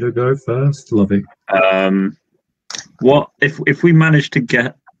invite you to go first, Lovey. What if we manage to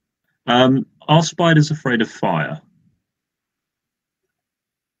get? Are spiders afraid of fire?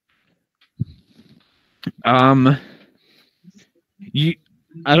 I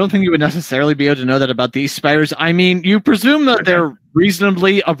don't think you would necessarily be able to know that about these spiders. I mean, you presume that they're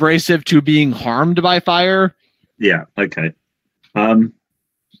reasonably abrasive to being harmed by fire. Yeah. Okay. Yeah.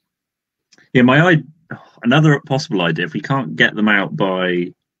 Another possible idea. If we can't get them out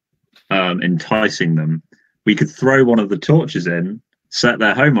by enticing them, we could throw one of the torches in, set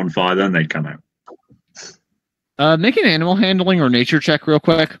their home on fire, then they'd come out. Make an animal handling or nature check real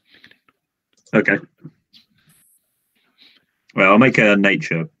quick. Okay. Well, I'll make a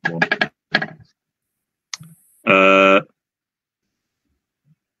nature one.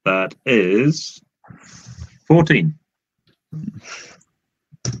 That is 14.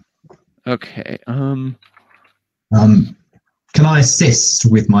 Okay. Can I assist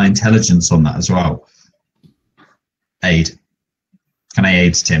with my intelligence on that as well? Aid. Can I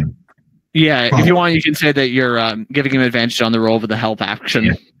aid Tim? Yeah, if you want, you can say that you're giving him advantage on the roll with the help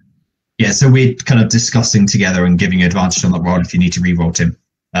action. Yeah, so we're kind of discussing together and giving you advantage on that roll. If you need to re-roll, Tim,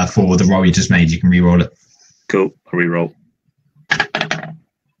 for the roll you just made, you can re-roll it. Cool. I'll re-roll.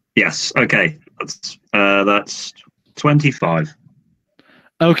 Yes. Okay. That's 25.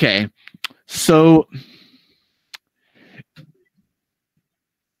 Okay. So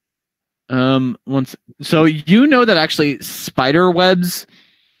so you know that actually spider webs,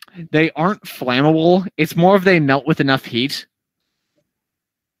 they aren't flammable. It's more of they melt with enough heat.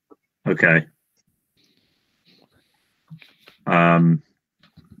 Okay.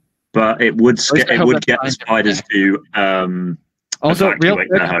 But it would get the spiders to also evacuate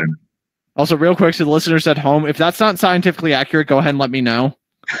their home. Also, real quick to the listeners at home, if that's not scientifically accurate, go ahead and let me know.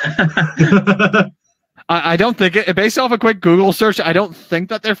 I don't think it. Based off a quick Google search, I don't think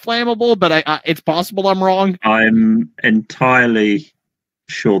that they're flammable, but it's possible I'm wrong. I'm entirely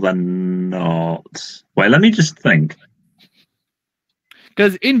sure they're not. Wait, let me just think.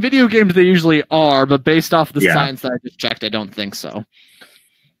 Because in video games they usually are, but based off the science that I just checked, I don't think so.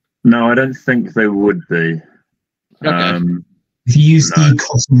 No, I don't think they would be. Okay. If you use the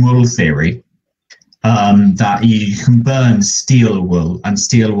cotton wool theory, that you can burn steel wool, and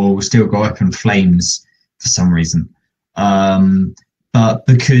steel wool will still go up in flames for some reason. But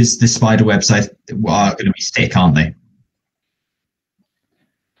because the spider webs are going to be stick, aren't they?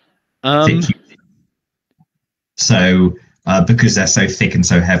 Thick. So because they're so thick and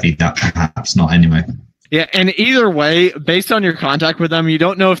so heavy, that perhaps not anyway. Yeah, and either way, based on your contact with them, you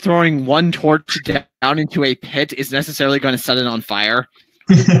don't know if throwing one torch down into a pit is necessarily going to set it on fire.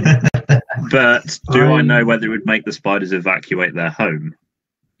 But do I know whether it would make the spiders evacuate their home?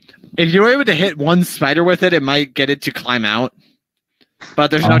 If you're able to hit one spider with it, it might get it to climb out. But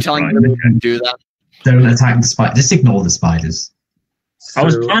there's no telling whether you can do that. Don't attack the spiders. Just ignore the spiders. I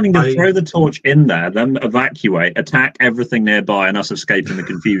was planning to throw the torch in there, then evacuate, attack everything nearby, and us escape in the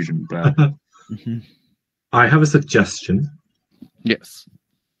confusion. But I have a suggestion. Yes.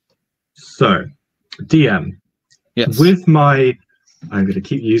 So, DM. Yes. With my, I'm going to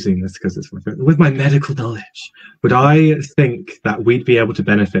keep using this because it's my favorite. With my medical knowledge, would I think that we'd be able to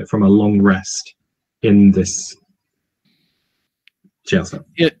benefit from a long rest in this jail cell?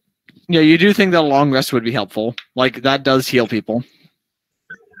 Yeah, you do think that a long rest would be helpful. Like, that does heal people.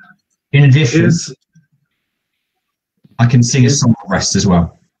 In addition, I can sing a song of rest as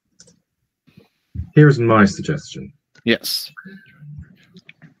well. Here's my suggestion. Yes.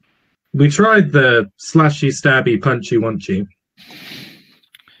 We tried the slashy, stabby, punchy, wanchy.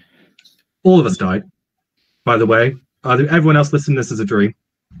 all of us died. By the way, everyone else listening to this as a dream.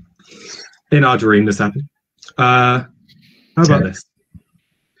 In our dream, this happened. How about this?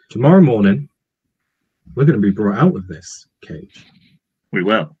 Tomorrow morning, we're going to be brought out of this cage. We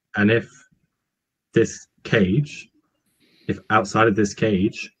will. And if outside of this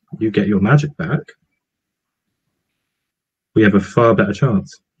cage, you get your magic back, we have a far better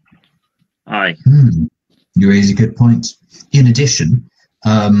chance. Aye. You raise a good point. In addition,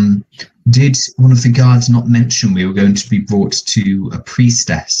 did one of the guards not mention we were going to be brought to a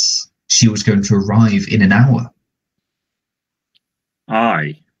priestess? She was going to arrive in an hour.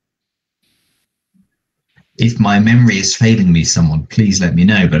 Aye. If my memory is failing me, someone please let me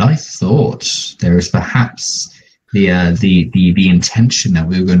know. But I thought there was perhaps the intention that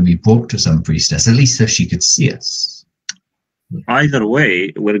we were going to be brought to some priestess, at least so she could see us. Either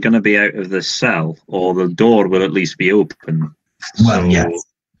way, we're going to be out of this cell, or the door will at least be open. Well, yes.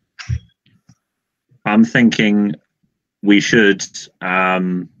 I'm thinking we should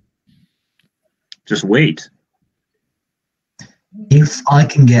just wait. If I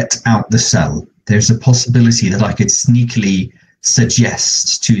can get out the cell, there's a possibility that I could sneakily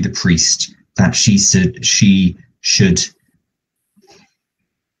suggest to the priest that she should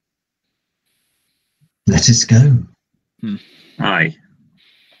let us go. Aye.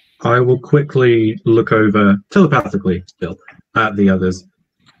 I will quickly look over telepathically, Bill, at the others.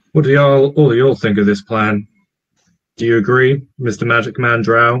 What do all of y'all think of this plan? Do you agree, Mr. Magic Man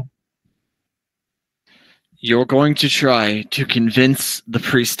Drow? You're going to try to convince the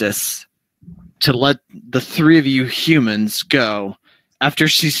priestess to let the three of you humans go after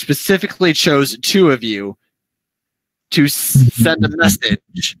she specifically chose two of you to send a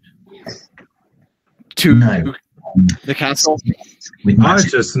message to the castle? I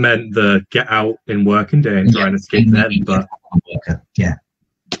just meant the get out in working day and try and escape them, but... Yeah.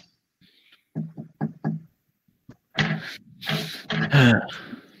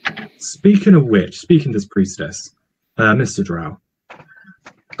 Speaking of which, speaking to this priestess, Mr. Drow,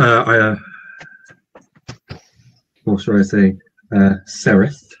 what should I say,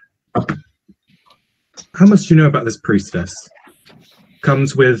 Sereth, how much do you know about this priestess?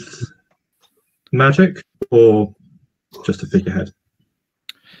 Comes with magic or just a figurehead?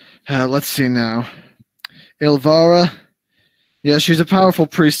 Let's see now. Ilvara, yeah, she's a powerful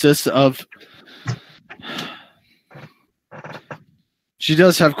priestess of... She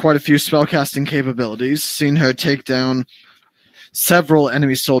does have quite a few spellcasting capabilities, seen her take down several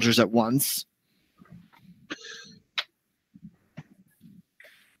enemy soldiers at once.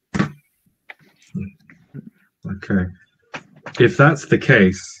 Okay. If that's the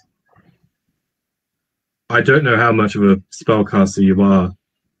case, I don't know how much of a spellcaster you are,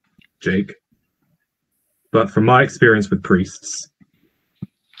 Jake, but from my experience with priests,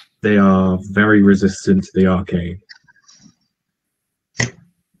 they are very resistant to the arcane.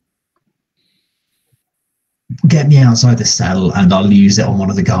 Get me outside the cell and I'll use it on one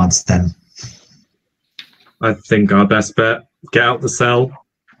of the guards then. I think our best bet, get out the cell.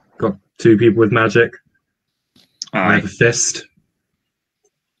 Got two people with magic. I have a fist.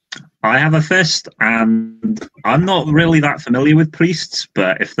 I have a fist, and I'm not really that familiar with priests,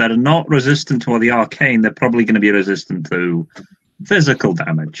 but if they're not resistant to the arcane, they're probably going to be resistant to physical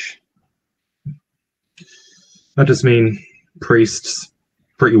damage. I just mean priests,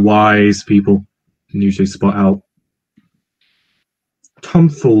 pretty wise people, can usually spot out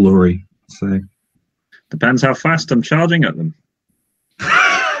tomfoolery, say. Depends how fast I'm charging at them.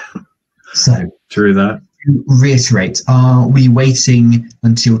 So, true that. To reiterate, are we waiting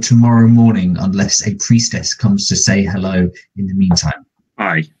until tomorrow morning unless a priestess comes to say hello in the meantime?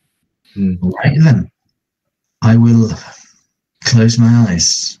 Aye. All right then. I will close my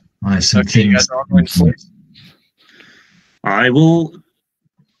eyes. I have some things. I will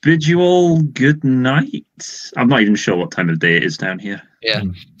bid you all good night. I'm not even sure what time of day it is down here. Yeah.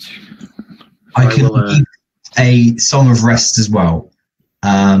 I can give a song of rest as well.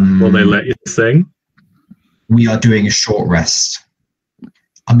 Will they let you sing? We are doing a short rest.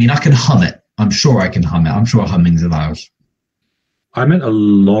 I mean, I can hum it. I'm sure I can hum it. I'm sure humming's allowed. I meant a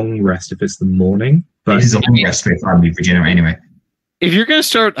long rest if it's the morning. But it is a long rest if I'm regenerate anyway. If you're going to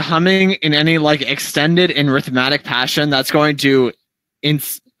start humming in any like extended and rhythmic passion, that's going to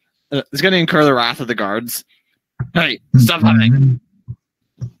it's going to incur the wrath of the guards. Hey, stop humming.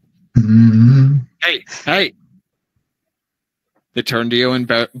 Hey. They turn to you and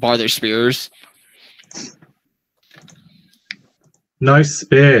bar their spears. Nice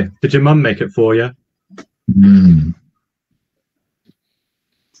spear. Did your mum make it for you? Mm.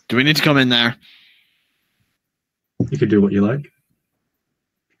 Do we need to come in there? You can do what you like.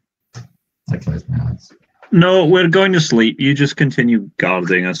 I close my eyes. No, we're going to sleep. You just continue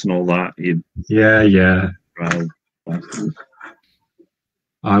guarding us and all that. Yeah.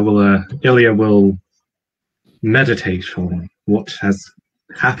 I will. Illia will meditate on what has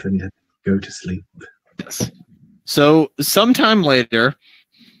happened and go to sleep. Yes. So sometime later,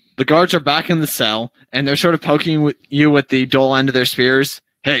 the guards are back in the cell, and they're sort of poking you with the dull end of their spears.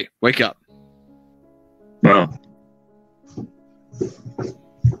 Hey, wake up. Well,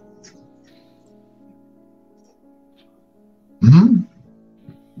 Hmm?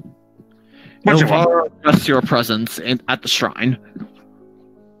 Ilvar requests your presence at the shrine.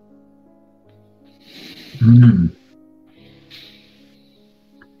 Hmm.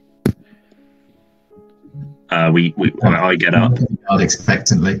 I get up. Nod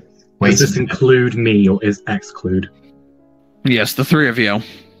expectantly. Does Wait. this include me or is exclude? Yes, the three of you.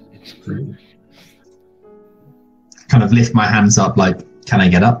 Kind of lift my hands up like, can I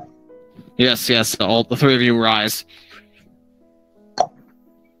get up? Yes, all the three of you rise.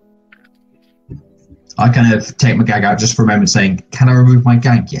 I kind of take my gag out just for a moment saying, can I remove my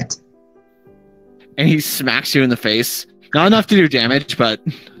gag yet? And he smacks you in the face. Not enough to do damage, but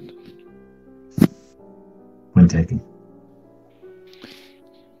When taken.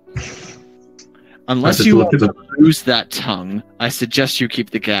 unless just you look at the- lose that tongue, I suggest you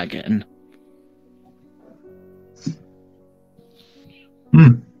keep the gag in.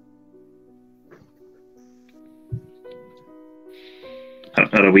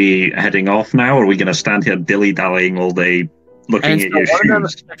 Are we heading off now, or are we going to stand here dilly-dallying all day looking And at so your one of them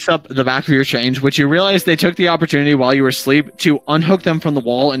shoes? picks up the back of your change, which you realize they took the opportunity while you were asleep to unhook them from the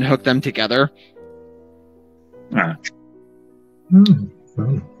wall and hook them together. Ah,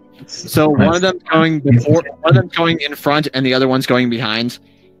 Well, So one of them going before, one of them going in front, and the other one's going behind.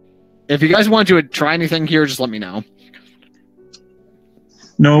 If you guys want to try anything here, just let me know.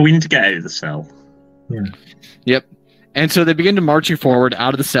 no, we need to get out of the cell. Yep. And so they begin to march you forward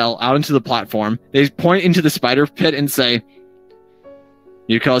out of the cell, out into the platform. They point into the spider pit and say,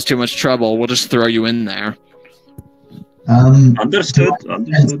 "You caused too much trouble. We'll just throw you in there." Understood.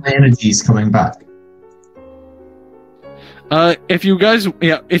 Understood. My energy's coming back. If you guys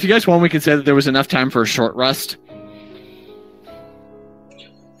want, we can say that there was enough time for a short rest.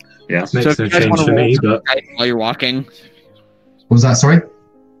 Yes. Makes So if no you guys change wanna for roll me, some but dice while you're walking. What was that, sorry?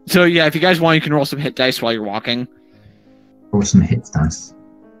 So yeah, if you guys want, you can roll some hit dice while you're walking. Or some hits dice.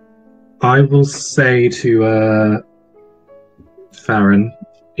 I will say to Farren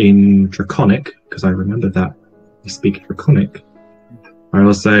in Draconic, because I remember that you speak Draconic. I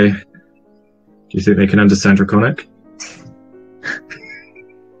will say, do you think they can understand Draconic?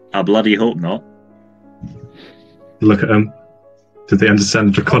 I bloody hope not. Look at them. Do they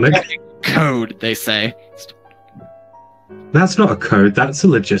understand Draconic? Code, they say. That's not a code, that's a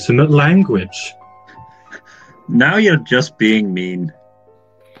legitimate language. Now you're just being mean.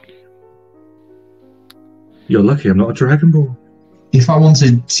 You're lucky I'm not a Dragon Ball. If I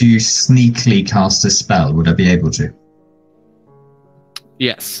wanted to sneakily cast a spell, would I be able to?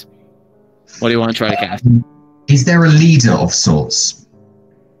 Yes. What do you want to try to cast? Is there a leader of sorts?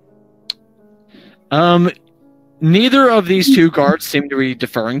 Neither of these two guards seem to be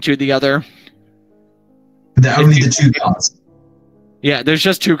deferring to the other. They're only the two guards. Yeah, there's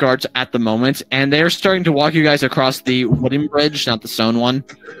just two guards at the moment, and they're starting to walk you guys across the wooden bridge, not the stone one.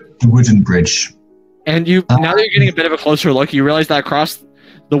 The wooden bridge. And you, now that you're getting a bit of a closer look, you realize that across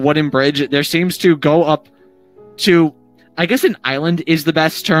the wooden bridge, there seems to go up to, I guess an island is the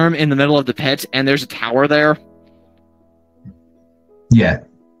best term, in the middle of the pit, and there's a tower there. Yeah.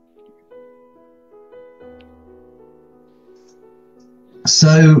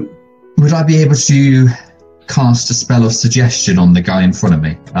 So, would I be able to cast a spell of suggestion on the guy in front of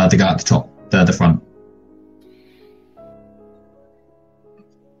me? The guy at the top, the front.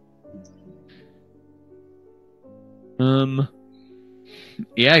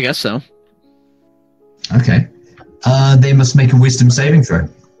 Yeah, I guess so. Okay. They must make a wisdom saving throw.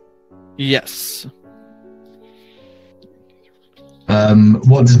 Yes.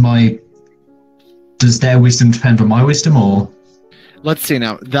 What does does their wisdom depend on my wisdom, or? Let's see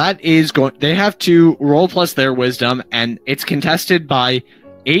now. That is going. They have to roll plus their wisdom, and it's contested by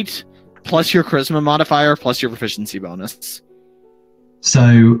 8 plus your charisma modifier plus your proficiency bonus.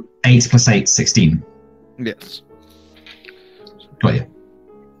 So 8 plus 8, 16. Yes. Got you.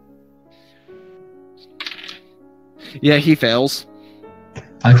 Yeah, he fails.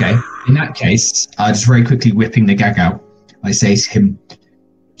 Okay. In that case, just very quickly whipping the gag out, I say to him,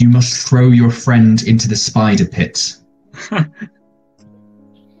 "You must throw your friend into the spider pit."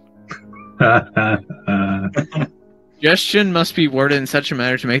 suggestion must be worded in such a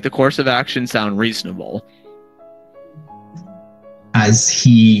manner to make the course of action sound reasonable. As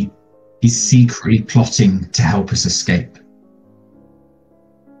he is secretly plotting to help us escape.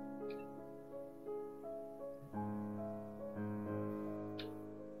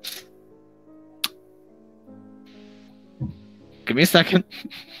 Give me a second.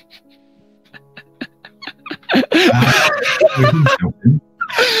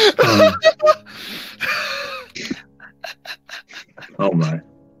 Oh my.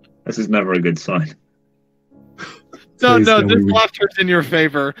 This is never a good sign. No, Please, no, no, this we- laughter's in your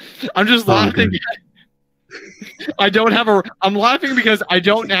favor. I'm just laughing. I'm laughing because I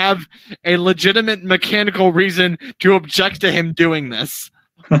don't have a legitimate mechanical reason to object to him doing this.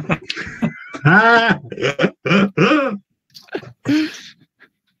 Ah!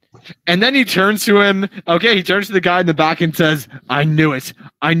 And then he turns to him. Okay, he turns to the guy in the back and says, "I knew it.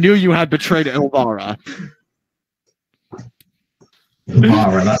 I knew you had betrayed Ilvara."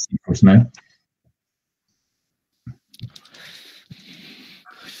 Ilvara, that's important to know.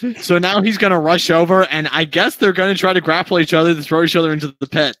 So now he's going to rush over, and I guess they're going to try to grapple each other to throw each other into the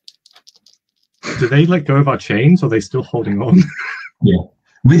pit. Do they let go of our chains, or are they still holding on?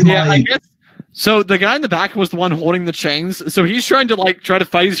 With Yeah, my I guess. So the guy in the back was the one holding the chains. So he's trying to try to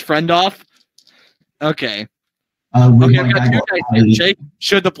fight his friend off. Okay. with Okay, my I've got two dagger, dice here, Jake.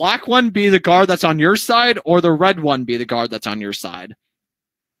 Should the black one be the guard that's on your side, or the red one be the guard that's on your side?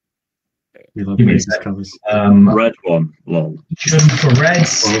 We love Give me a these sec. colours. Red one. Lol. for red,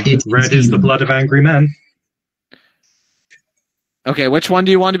 Well, it red is the blood of angry men. Okay, which one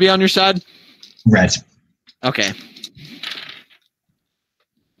do you want to be on your side? red. Okay.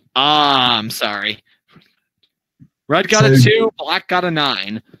 I'm sorry. Red got a So- 2, black got a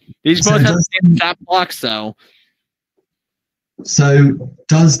 9. These So both have does the same stat blocks, though. So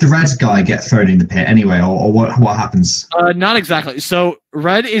does the red guy get thrown in the pit anyway, or what happens? Not exactly. So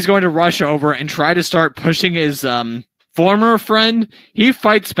Red is going to rush over and try to start pushing his former friend. He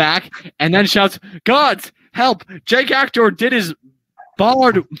fights back and then shouts, "Gods, help! Jake Actor did his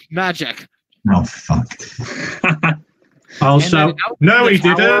bard magic." Oh fuck! I'll And then shout. out No, from the he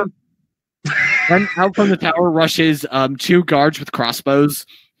tower- didn't. Then out from the tower rushes 2 guards with crossbows.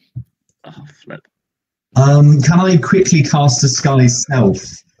 Oh, flip. Can I quickly cast Disguise Self?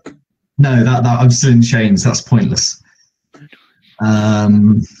 No, that I'm still in chains. That's pointless.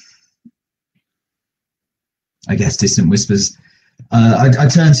 I guess Distant Whispers. I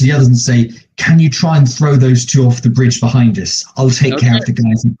turn to the others and say, "Can you try and throw those 2 off the bridge behind us? I'll take care of the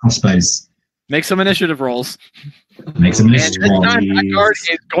guys with crossbows." Make some initiative rolls. Make some And initiative this roll. time, that guard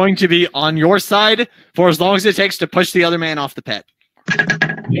is going to be on your side for as long as it takes to push the other man off the pit.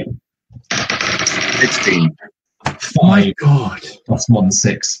 16. Oh my god. That's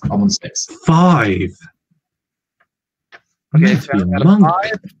 1-6. I'm on 6. 5. I'm Okay, meant so to be I've a got a monk.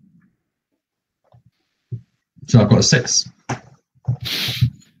 5. So I've got a 6.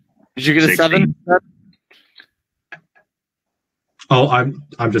 Did you get a 16. 7? Oh,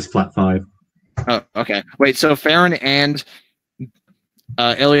 I'm just flat 5. Oh, okay. Wait, so Farren and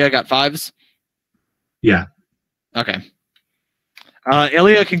Illia got 5s? Yeah. Okay.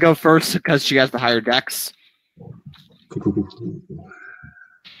 Illia can go first because she has the higher dex. Cool.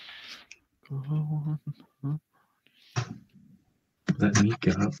 Let me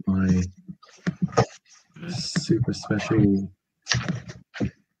get up my super special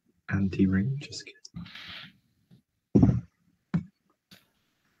anti-ring. Just kidding.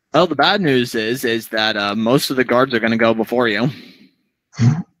 Well, the bad news is that most of the guards are going to go before you.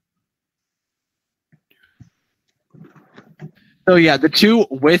 So yeah, the 2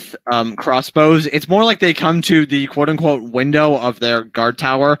 with crossbows, it's more like they come to the quote-unquote window of their guard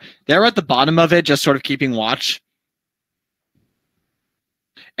tower. They're at the bottom of it, just sort of keeping watch.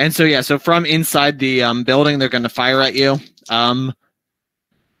 And so yeah, so from inside the building, they're going to fire at you.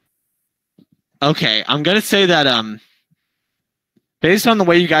 Okay, I'm going to say that based on the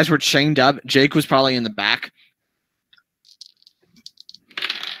way you guys were chained up, Jake was probably in the back.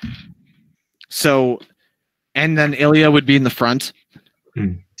 So, and then Illia would be in the front.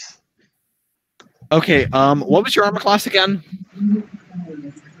 Hmm. Okay, what was your armor class again?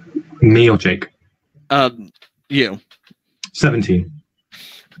 Me or Jake? You. 17.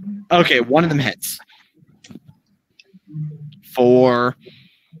 Okay, one of them hits. For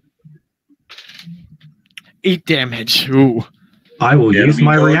 8 damage. Ooh, I will Yeah, use we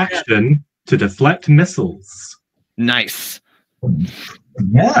my go- reaction to deflect missiles. nice.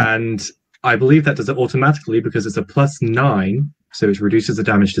 Yeah. And I believe that does it automatically because it's a +9, so it reduces the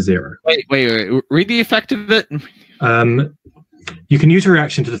damage to 0. Wait. Read the effect of it. You can use a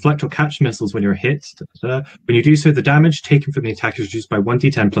reaction to deflect or catch missiles when you're hit. When you do so, the damage taken from the attack is reduced by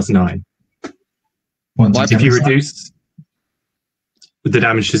 1d10 plus 9. If you reduce the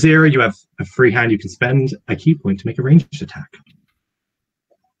damage to 0, you have a free hand. You can spend a key point to make a ranged attack.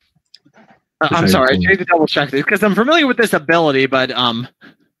 I'm sorry, I need to double check this because I'm familiar with this ability, but oh,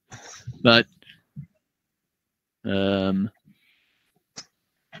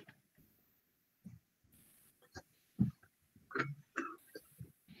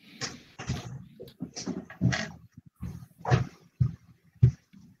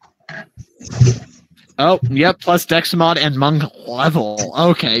 yep, plus Dex mod and monk level.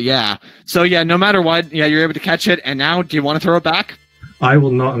 Okay, yeah. So yeah, no matter what, yeah, you're able to catch it. And now, do you want to throw it back? I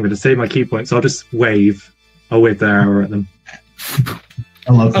will not. I'm going to save my key points. So I'll just wave. I'll wave the arrow at them.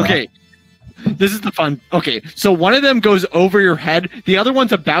 I love that. Okay. This is the fun. Okay, so one of them goes over your head. The other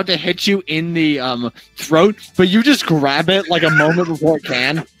one's about to hit you in the throat, but you just grab it like a moment before it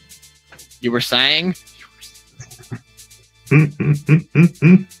can. You were saying?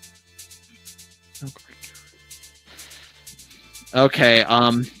 Okay,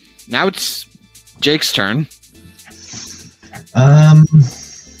 now it's Jake's turn. Right,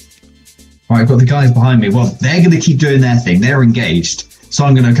 I've got the guys behind me. Well, they're going to keep doing their thing. They're engaged. So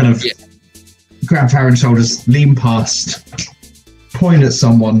I'm going to kind of grab Farren's shoulders, lean past, point at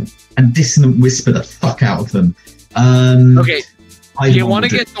someone, and dissonant whisper the fuck out of them. Okay, do you want to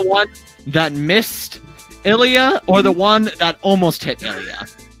get the one that missed Illia, or the one that almost hit Illia?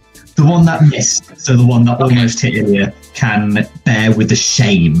 The one that missed, so the one that almost hit Illia can bear with the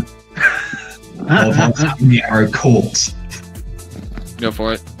shame of having the arrow caught. Go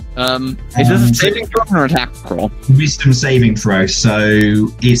for it. Is this a saving throw or an attack roll? Wisdom saving throw, so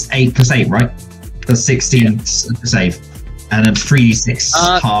it's 8 plus 8, right? That's 16 save. And then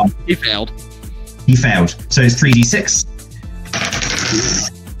 3d6 harm. He failed. He failed. So it's 3d6.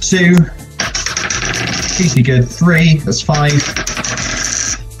 2. Usually good. 3, that's 5.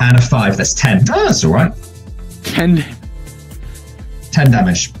 And a 5, that's 10. Oh, that's alright. 10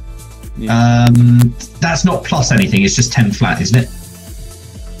 damage. Yeah. That's not plus anything, it's just 10 flat, isn't it?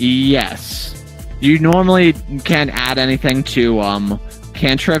 Yes. You normally can't add anything to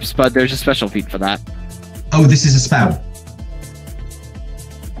cantrips, but there's a special feat for that. Oh, this is a spell.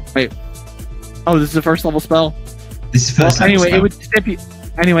 Wait. Oh, this is a first level spell? This is first level spell. It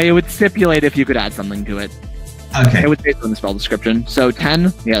would stipulate if you could add something to it. Okay. It would say so in the spell description. So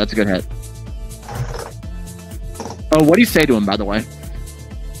 10, yeah, that's a good hit. Oh, what do you say to him, by the way?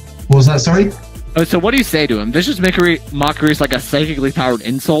 What was that, sorry? Oh, so what do you say to him? Vicious mockery is like a psychically powered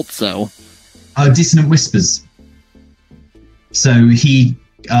insult, so... Dissonant whispers. So he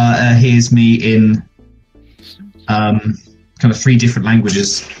hears me in kind of 3 different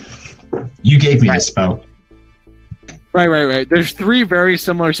languages. You gave me this spell. Right. There's 3 very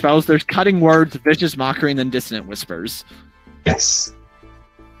similar spells. There's Cutting Words, Vicious Mockery, and then Dissonant Whispers. Yes.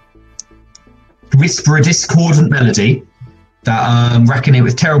 Whisper a discordant melody that reckon it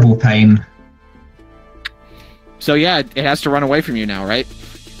with terrible pain. So yeah, it has to run away from you now, right?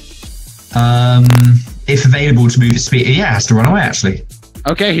 If available to move at speed, yeah, it has to run away, actually.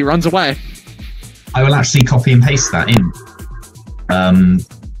 Okay, he runs away. I will actually copy and paste that in.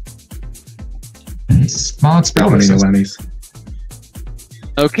 Smart spell.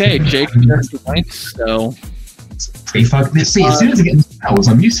 Okay, Jake turns the point, so... Pretty fucking... See, as soon as I get into spells,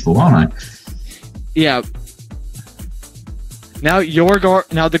 I'm useful, aren't I? Yeah. Now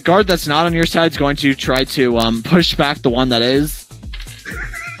the guard that's not on your side is going to try to push back the one that is.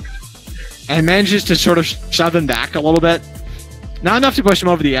 And manages to sort of shove him back a little bit. Not enough to push him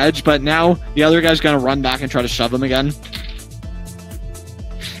over the edge, but now the other guy's going to run back and try to shove him again.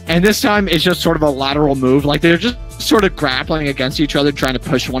 And this time it's just sort of a lateral move. Like they're just sort of grappling against each other, trying to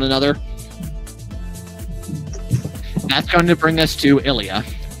push one another. That's going to bring us to Illia.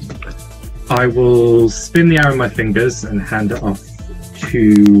 I will spin the arrow in my fingers and hand it off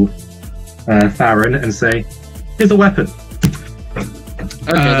to Farren and say, "Here's a weapon."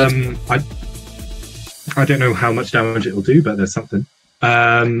 Okay, I don't know how much damage it will do, but there's something.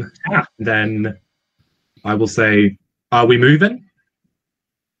 Then I will say, "Are we moving?"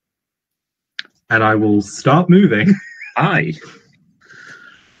 And I will start moving. Aye.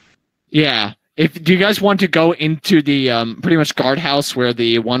 Yeah. Do you guys want to go into the pretty much guardhouse where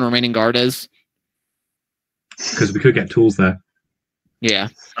the one remaining guard is? Because we could get tools there. Yeah.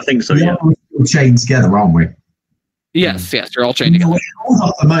 I think so, yeah. We're all chained together, aren't we? Yes, you're all chained together.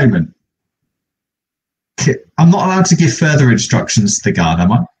 At the moment. I'm not allowed to give further instructions to the guard,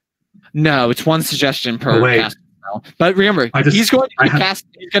 am I? No, it's one suggestion per cast spell. But remember, he's going to cast.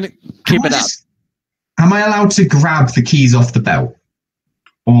 He's going to keep it up. Am I allowed to grab the keys off the belt,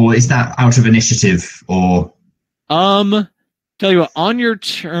 or is that out of initiative? Or tell you what, on your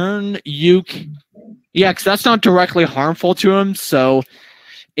turn, yeah, because that's not directly harmful to him. So,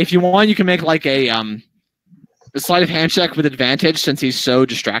 if you want, you can make like a sleight of hand check with advantage since he's so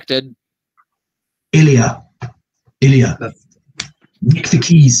distracted. Illia, nick the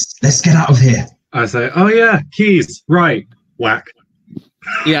keys. Let's get out of here. I say, oh yeah, keys, right, whack.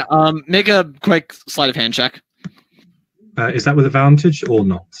 Yeah, make a quick sleight of hand check. Is that with advantage or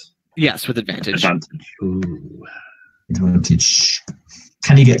not? Yes, with advantage. Ooh. Advantage.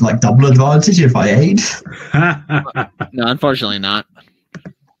 Can you get like double advantage if I aid? No, unfortunately not.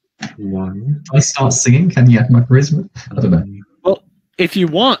 1. If I start singing, can you add my charisma? I don't know. Well, if you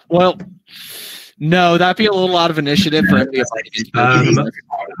want, no, that'd be a little out of initiative for him to get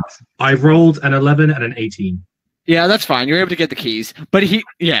I rolled an 11 and an 18. Yeah, that's fine. You're able to get the keys. But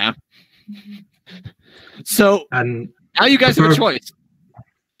yeah. So, And now you guys have a choice.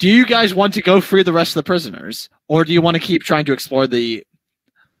 Do you guys want to go free the rest of the prisoners? Or do you want to keep trying to explore the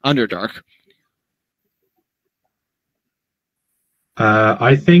Underdark?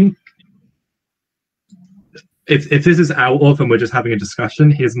 I think if this is out of and we're just having a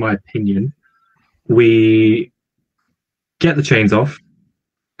discussion, here's my opinion. We get the chains off,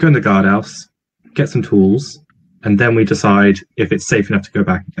 go in the guardhouse, get some tools, and then we decide if it's safe enough to go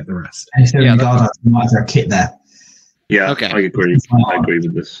back and get the rest. Yeah, we might have a kit there. Yeah, okay. I agree. I agree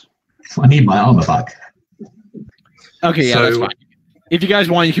with this. I need my armor back. Okay, yeah, So- that's fine. If you guys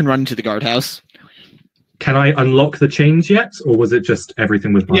want, you can run into the guardhouse. Can I unlock the chains yet, or was it just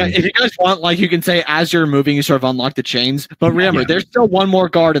everything was Yeah, mine? if you guys want, like, you can say as you're moving, you sort of unlock the chains. But remember, Yeah. there's still one more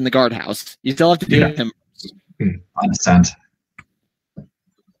guard in the guardhouse. You still have to deal with him. I understand.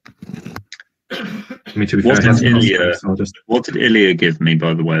 I mean, to be fair, What it has did cost Illia- me, so I'll just... What did Illia give me,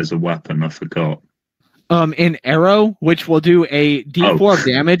 by the way, as a weapon? I forgot. An arrow, which will do a D4 Oh. of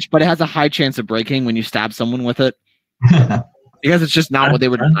damage, but it has a high chance of breaking when you stab someone with it. Because it's just not what they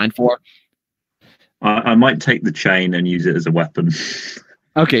were designed for. I might take the chain and use it as a weapon.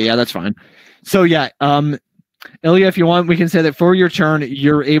 Okay, yeah, that's fine. So yeah, Ilya, if you want, we can say that for your turn,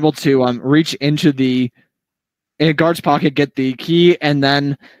 you're able to reach into the guard's pocket, get the key, and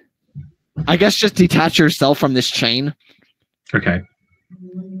then I guess just detach yourself from this chain. Okay.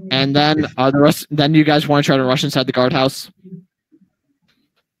 And then the rest. Then you guys want to try to rush inside the guardhouse?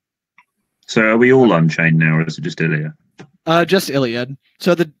 So are we all unchained now, or is it just Illia? Just Iliad.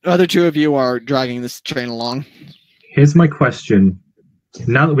 So the other two of you are dragging this train along. Here's my question.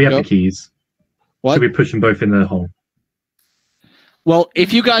 Now that we have Yep. the keys, What? should we push them both in the hole? Well,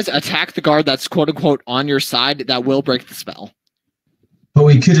 if you guys attack the guard that's quote unquote on your side, that will break the spell. But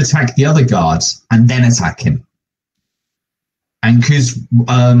we could attack the other guards and then attack him. And because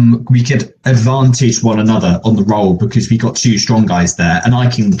we could advantage one another on the roll because we got 2 strong guys there, and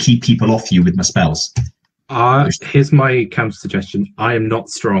I can keep people off you with my spells. Here's my counter suggestion. I am not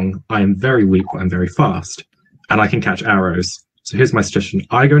strong. I am very weak, but I'm very fast. And I can catch arrows. So here's my suggestion.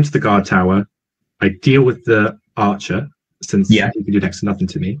 I go into the guard tower. I deal with the archer, since he can do next to nothing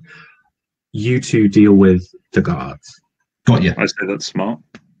to me. You two deal with the guards. Got you. I say that's smart.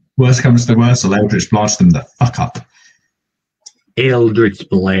 Worst comes to worst, I'll Eldritch Blast them the fuck up. Eldritch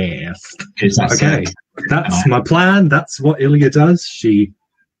Blast. Is that Okay, sick? that's my plan. That's what Ilya does. She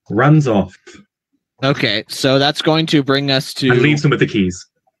runs off Okay, so that's going to bring us to. and leaves them with the keys.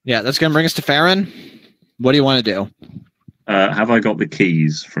 Yeah, that's going to bring us to Farren. What do you want to do? Have I got the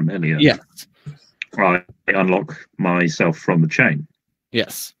keys from Illia? Yeah. I unlock myself from the chain.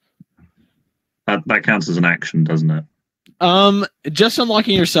 Yes. That counts as an action, doesn't it? Just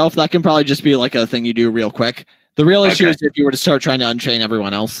unlocking yourself, that can probably just be like a thing you do real quick. The real issue Okay. is if you were to start trying to unchain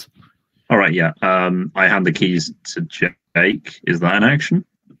everyone else. All right, yeah. I hand the keys to Jake. Is that an action?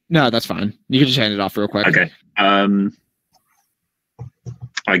 No, that's fine. You can just hand it off real quick. Okay. I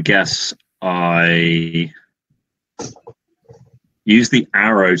guess I use the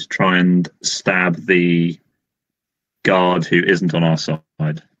arrow to try and stab the guard who isn't on our side.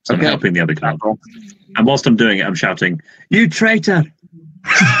 So I'm Okay. helping the other guard. And whilst I'm doing it, I'm shouting, "You traitor!"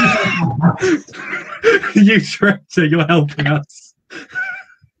 You traitor, you're helping us.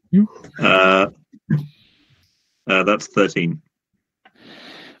 That's 13.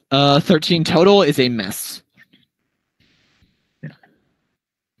 13 total is a miss.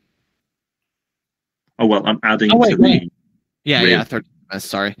 Oh, well, I'm adding Oh, wait, to the... wait. Yeah, Really? yeah, 13 miss,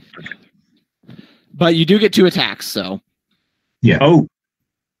 sorry. But you do get 2 attacks, so. Oh!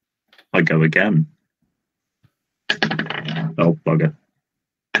 I go again. Oh, bugger.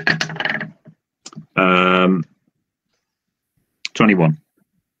 21.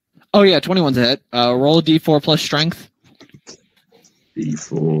 Oh yeah, 21's a hit. Roll a d4 plus strength.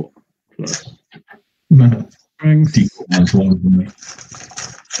 D4 plus. Default one.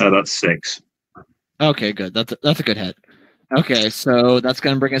 Oh, that's 6. Okay, good. That's a good hit. Okay, so that's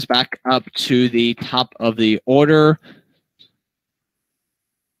going to bring us back up to the top of the order.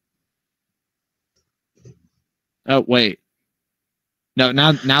 Oh wait, no.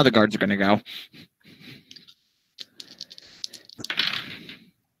 Now the guards are going to go.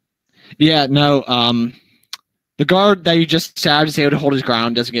 Yeah, no. The guard that you just stabbed is able to hold his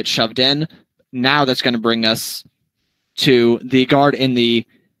ground, doesn't get shoved in. Now that's going to bring us to the guard in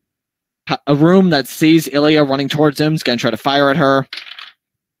a room that sees Illia running towards him. Is going to try to fire at her.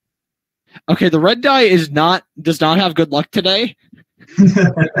 Okay, the red die does not have good luck today.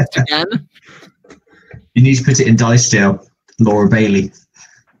 Again. You need to put it in dice jail, Laura Bailey.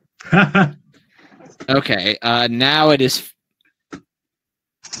 Okay, now it is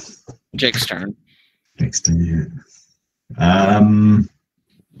Jake's turn. Next to you.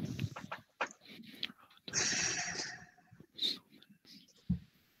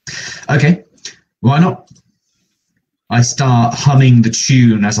 Okay, why not? I start humming the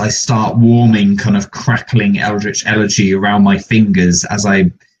tune as I start warming, kind of crackling Eldritch Elegy around my fingers as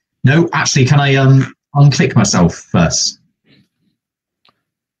I... No, actually, can I unclick myself first?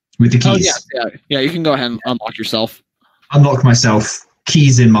 With the keys. Oh, yeah, you can go ahead and unlock yourself. Unlock myself,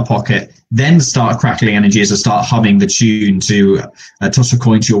 keys in my pocket, then start crackling energy as I start humming the tune to Toss a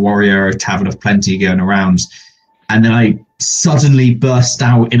Coin to Your Warrior, a Tavern of Plenty going around. And then I suddenly burst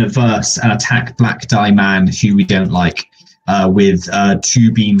out in a verse and attack Black Die Man, who we don't like, with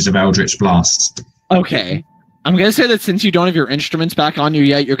 2 beams of Eldritch Blast. Okay. I'm going to say that since you don't have your instruments back on you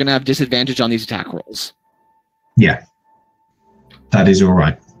yet, you're going to have disadvantage on these attack rolls. Yeah. That is all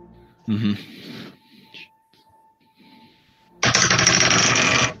right. Mm-hmm.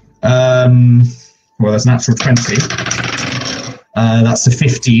 Well, that's natural 20. That's a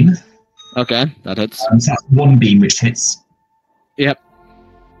 15. Okay, that hits. So that's 1 beam which hits. Yep.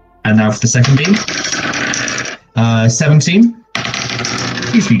 And now for the second beam. 17.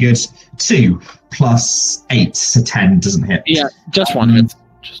 Usually good. 2 plus 8, so 10 doesn't hit. Yeah, just one hit.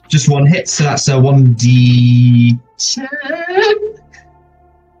 Just 1 hit, so that's a 1d10.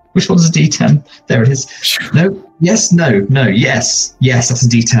 Which one's a d10? There it is. No, yes, no, yes. Yes, that's a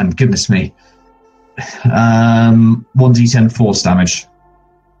d10. Goodness me. 1d10 force damage.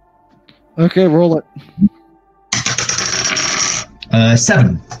 Okay, roll it.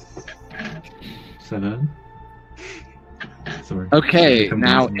 7. 7. Sorry. Okay,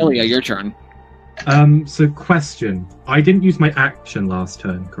 now Illia, your turn. So question. I didn't use my action last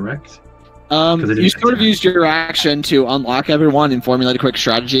turn, correct? You sort of used your action to unlock everyone and formulate a quick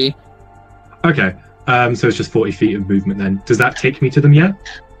strategy. Okay. So it's just 40 feet of movement then. Does that take me to them yet?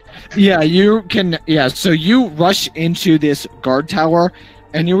 Yeah, you can. Yeah, so you rush into this guard tower,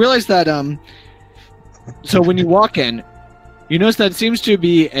 and you realize that. So when you walk in, you notice that it seems to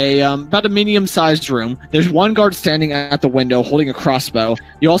be about a medium-sized room. There's one guard standing at the window holding a crossbow.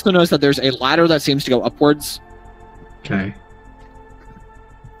 You also notice that there's a ladder that seems to go upwards. Okay.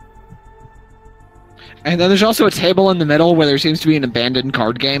 And then there's also a table in the middle where there seems to be an abandoned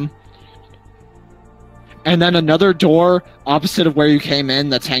card game. And then another door opposite of where you came in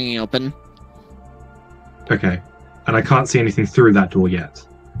that's hanging open. Okay. And I can't see anything through that door yet.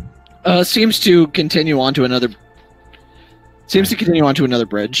 Seems to continue on to another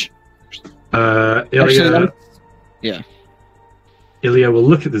bridge. Illia, yeah. Illia will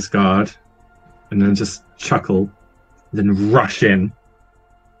look at this guard and then just chuckle, then rush in.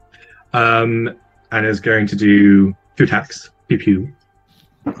 And is going to do 2 attacks. Pew pew.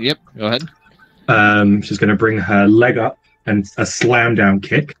 Yep, go ahead. She's going to bring her leg up and a slam down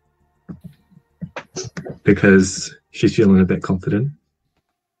kick because she's feeling a bit confident.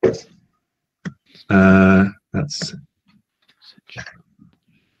 That's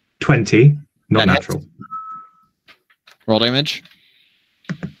 20, not That natural. hits. Roll damage.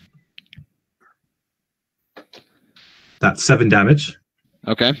 That's 7 damage.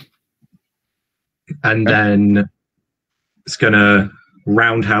 Okay. And then it's going to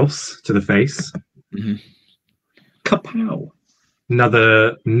roundhouse to the face. Mm-hmm. Kapow.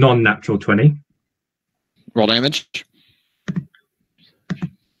 Another non-natural 20. Roll damage.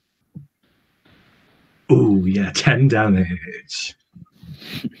 Ooh, yeah, 10 damage.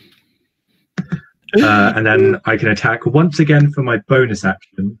 And then I can attack once again for my bonus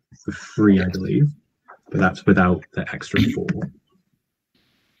action for free, I believe. But that's without the extra 4.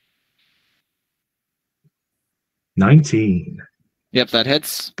 19. Yep, that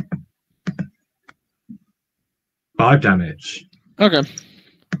hits. 5 damage. Okay.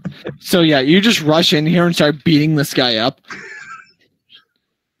 So yeah, you just rush in here and start beating this guy up.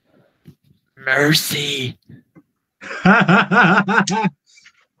 Mercy.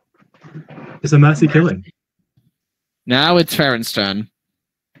 It's a mercy killing. Now it's Farren's turn.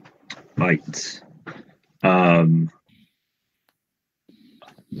 Right. When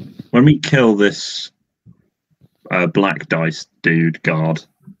we kill this black dice dude guard,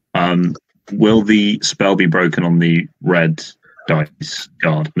 will the spell be broken on the red dice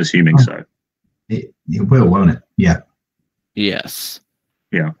guard? I'm assuming so. It will, won't it? Yeah. Yes.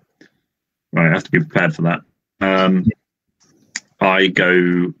 Yeah. Right, I have to be prepared for that. I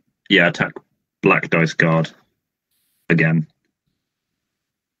go, attack black dice guard again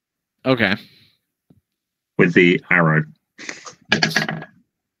Okay. with the arrow.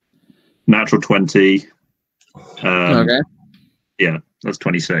 Natural 20. Okay. Yeah, that's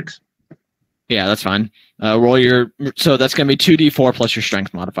 26. Yeah, that's fine. Roll your. So that's going to be 2d4 plus your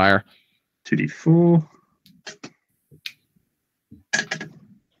strength modifier. 2d4.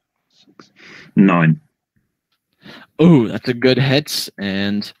 9. Ooh, that's a good hit.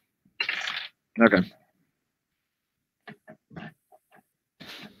 And. Okay.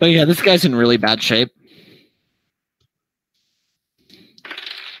 But yeah, this guy's in really bad shape.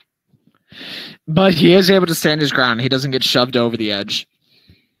 But he is able to stand his ground. He doesn't get shoved over the edge.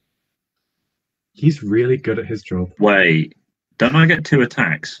 He's really good at his job. Wait, don't I get 2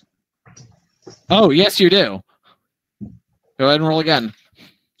 attacks? Oh, yes, you do. Go ahead and roll again.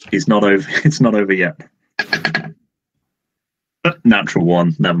 It's not over. It's not over yet. Natural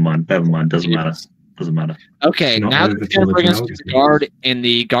 1. Never mind. Doesn't matter. Doesn't matter. Okay, Not now over that's going to till bring the us to ground the guard in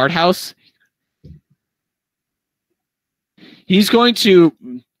the guardhouse. He's going to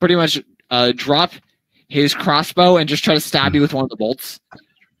pretty much drop his crossbow and just try to stab you with one of the bolts.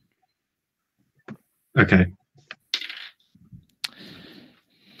 Okay.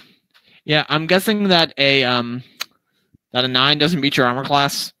 Yeah, I'm guessing that a 9 doesn't beat your armor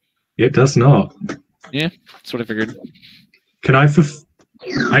class. It does not. Yeah, that's what I figured. Can I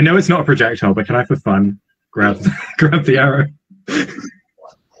I know it's not a projectile, but can I for fun grab the arrow?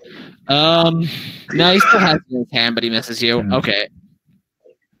 No, he still has it in his hand, but he misses you. Yeah. Okay.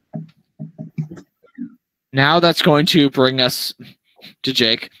 Now that's going to bring us to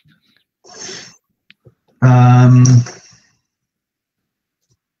Jake.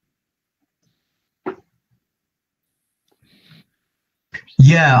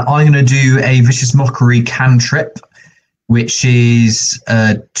 Yeah, I'm going to do a Vicious Mockery cantrip, which is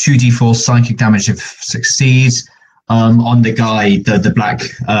 2d4 psychic damage if succeeds on the guy, the black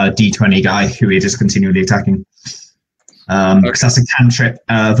d20 guy who we're just continually attacking. Because that's a cantrip,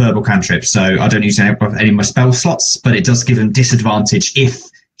 verbal cantrip, so I don't use any of my spell slots, but it does give him disadvantage if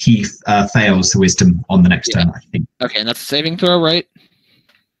he fails the wisdom on the next turn, I think. Okay, and that's a saving throw, right?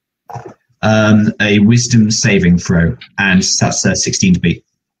 A wisdom saving throw, and that's 16 to beat.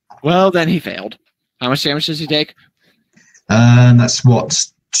 Well, then he failed. How much damage does he take? That's what?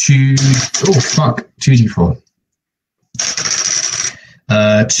 2d4.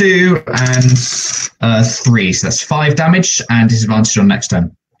 2 and 3, so that's 5 damage and disadvantage on next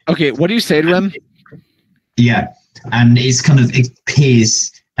turn. Okay, what do you say to him? Yeah, and it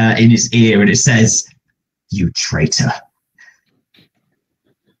appears in his ear and it says, "You traitor."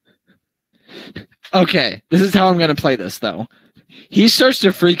 Okay, this is how I'm going to play this, though. He starts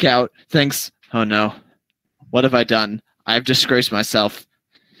to freak out, thinks, "Oh no, what have I done? I've disgraced myself.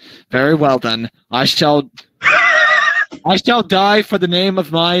 Very well then, I shall die for the name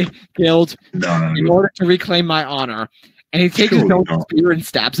of my guild in order to reclaim my honor." And he takes his own spear and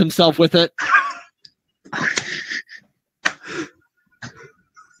stabs himself with it.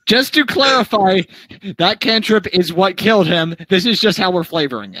 Just to clarify, that cantrip is what killed him. This is just how we're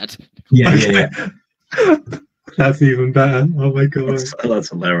flavoring it. Yeah. That's even better. Oh my god. That's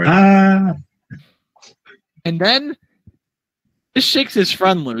hilarious. And then he shakes his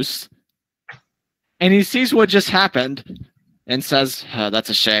friend loose. And he sees what just happened and says, "Oh, that's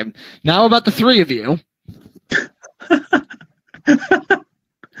a shame. Now about the 3 of you."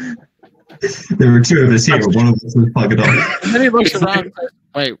 There were 2 of us here, but one of us was plugged off. And then he looks around and says,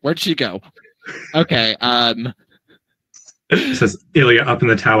 "Wait, where'd she go?" Okay, It says Illia up in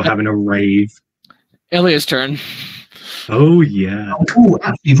the tower having a rave. Illia's turn. Oh yeah. Oh,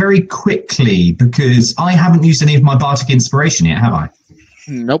 actually, very quickly, because I haven't used any of my bardic inspiration yet, have I?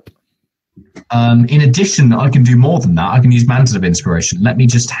 Nope. In addition, I can do more than that. I can use Mantle of Inspiration. Let me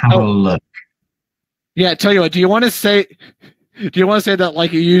just have a look. Yeah, tell you what, do you want to say that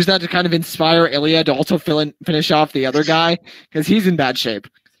like you use that to kind of inspire Illia to also finish off the other guy? Because he's in bad shape.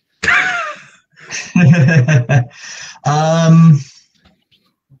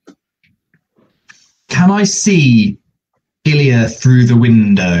 Can I see Illia through the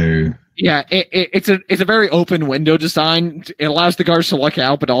window? Yeah, it's a very open window design. It allows the guards to look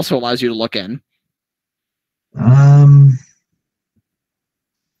out, but also allows you to look in.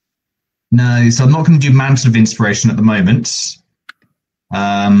 No, so I'm not going to do Mantle of Inspiration at the moment.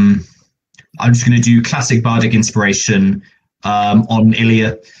 I'm just going to do Classic Bardic Inspiration on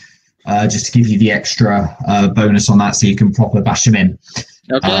Illia, just to give you the extra bonus on that so you can proper bash him in.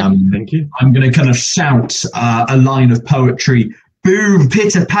 Okay. Thank you. I'm going to kind of shout a line of poetry. Boom,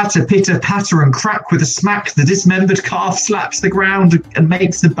 pitter, patter, and crack with a smack. The dismembered calf slaps the ground and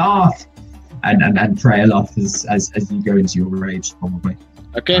makes a bath. And trail off as you go into your rage, probably.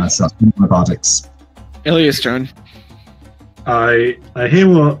 Okay. So that's my bardics. Illia's turn. I hear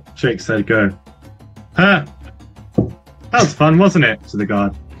what Jake said. Go. That was fun, wasn't it? To the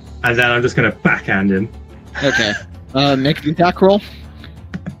guard. And then I'm just going to backhand him. Okay. Make the attack roll.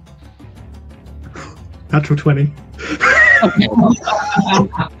 Natural 20. Okay.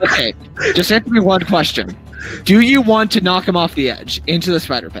 Okay. Just answer me one question. Do you want to knock him off the edge into the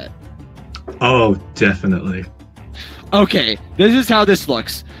spider pit? Oh, definitely. Okay, this is how this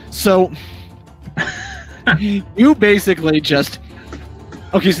looks. So, you basically just...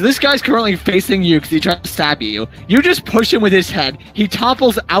 Okay, so this guy's currently facing you because he tried to stab you. You just push him with his head. He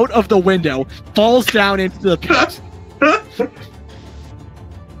topples out of the window, falls down into the pit.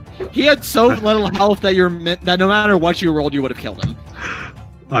 He had so little health that that no matter what you rolled, you would have killed him.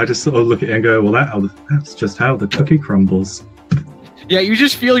 I just sort of look at it and go, well, that's just how the cookie crumbles. Yeah, you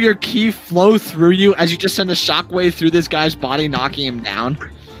just feel your ki flow through you as you just send a shockwave through this guy's body, knocking him down.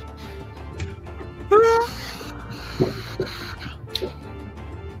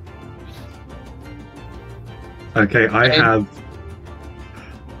 Okay, I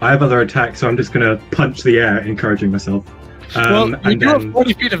have other attacks, so I'm just going to punch the air, encouraging myself. Well, you do have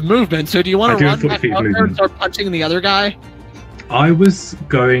 40 feet of movement, so do you want to run back out there and start punching the other guy? I was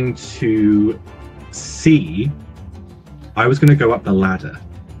going to go up the ladder.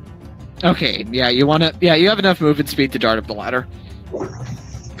 Okay, yeah, you have enough movement speed to dart up the ladder.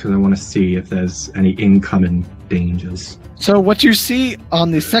 Because I want to see if there's any incoming dangers. So what you see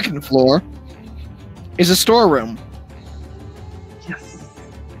on the second floor is a storeroom. Yes.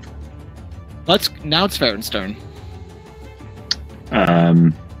 Now it's Farren's turn.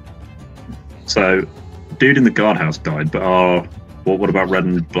 So, dude in the guardhouse died, but what about red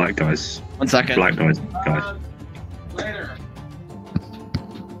and black guys? 1 second. Black guys. Later.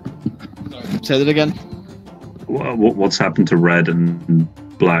 Say that again. What's happened to red and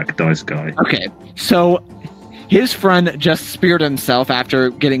black dice guy? Okay, so his friend just speared himself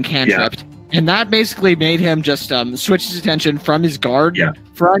after getting cantripped, and that basically made him just switch his attention from his guard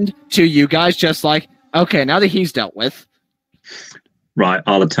friend to you guys, just like, okay, now that he's dealt with. Right,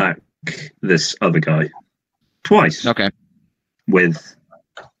 I'll attack this other guy. Twice. Okay. Wait,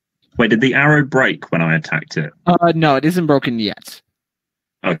 did the arrow break when I attacked it? No, it isn't broken yet.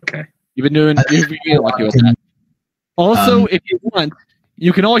 Okay. You've been lucky with that. Also, if you want,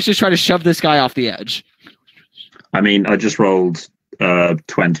 you can always just try to shove this guy off the edge. I mean, I just rolled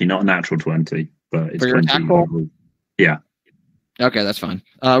 20, not a natural 20, but it's For your 20. attack roll? Yeah. Okay, that's fine.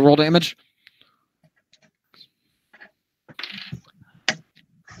 Roll damage.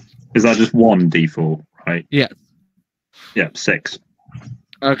 Is that just 1d4, right? Yeah. Yeah, 6.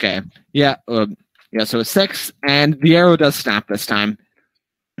 Okay. Yeah. So it's 6, and the arrow does snap this time.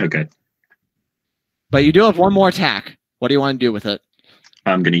 Okay. But you do have one more attack. What do you want to do with it?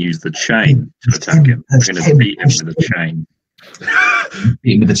 I'm going to use the chain to attack him. I'm going to beat him with a chain.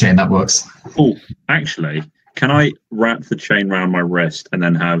 Beat him with the chain, that works. Oh, actually, can I wrap the chain around my wrist and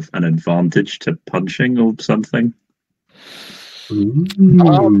then have an advantage to punching or something?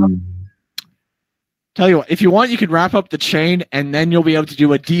 Tell you what, if you want, you can wrap up the chain, and then you'll be able to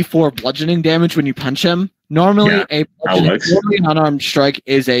do a D4 bludgeoning damage when you punch him. Normally, an unarmed strike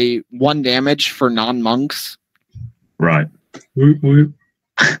is a 1 damage for non-monks. Right.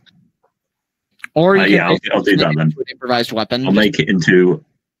 Or you I'll do that then. An improvised weapon. I'll make it into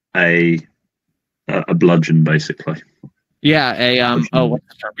a bludgeon, basically. Yeah, what's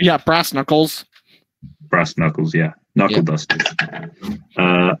the term? Yeah, brass knuckles. Brass knuckles, yeah. Knuckle dusters.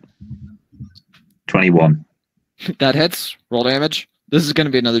 21. That hits. Roll damage. This is going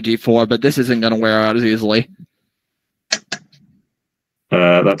to be another D4, but this isn't going to wear out as easily.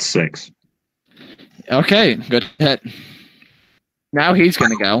 That's 6. Okay, good hit. Now he's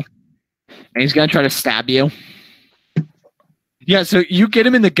going to go. And he's going to try to stab you. Yeah, so you get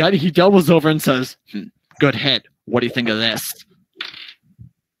him in the gut. He doubles over and says, good hit. What do you think of this?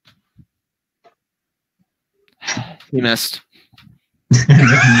 He missed.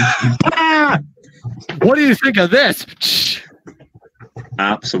 What do you think of this?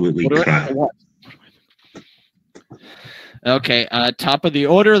 Absolutely crap. Okay, top of the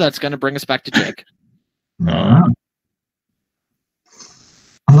order. That's going to bring us back to Jake. I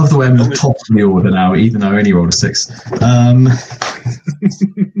love the way I'm at the top of the order now, even though I only rolled a 6.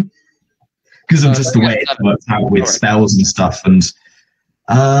 Because of just the way it works out with spells and stuff. And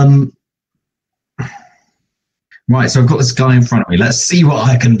right, so I've got this guy in front of me. Let's see what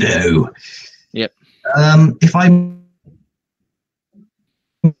I can do. Yep. If I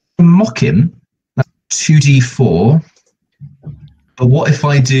mock him, that's 2d4. But what if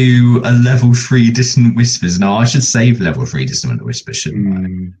I do a level 3 Dissonant Whispers? No, I should save level 3 Dissonant Whispers,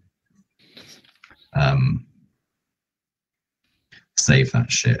 shouldn't I? Save that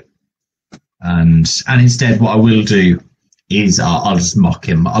shit. And instead, what I will do is I'll just mock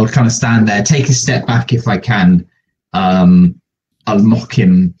him. I'll kind of stand there, take a step back if I can. I'll mock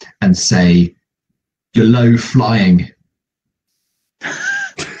him and say, "You're low flying,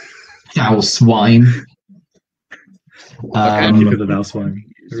 foul swine." Thank you for the foul swine.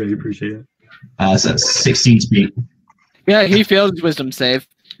 I really appreciate it. So that's 16 to beat. Yeah, he failed his wisdom save.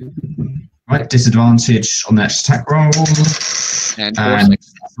 Right, disadvantage on that attack roll. And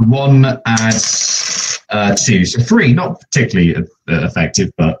 1 adds 2, so 3. Not particularly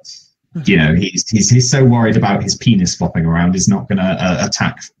effective, but you know he's so worried about his penis flopping around, he's not going to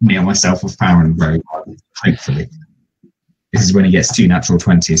attack me or myself or Farren very well. Hopefully, this is when he gets 2 natural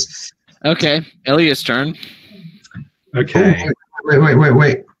 20s. Okay, Illia's turn. Okay. Oh,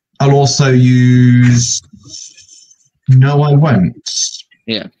 wait. I'll also use. No, I won't.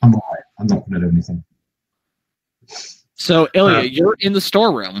 Yeah. I'm all right. I'm not going to do anything. So, Illia, you're in the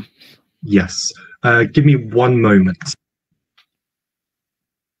storeroom. Yes. Give me one moment.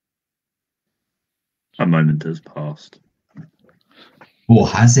 A moment has passed. Or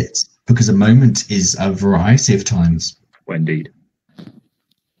has it? Because a moment is a variety of times. Well, indeed.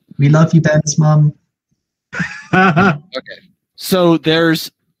 We love you, Ben's mum. Okay. So there's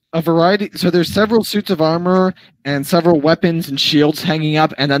a variety. So there's several suits of armor and several weapons and shields hanging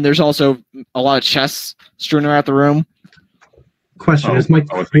up, and then there's also a lot of chests strewn around the room. Question: is my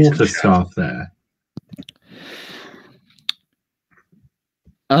quarterstaff there?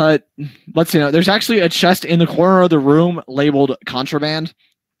 Let's see. Now, there's actually a chest in the corner of the room labeled contraband.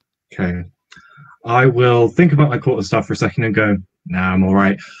 Okay. I will think about my quarterstaff for a second and go, nah, I'm all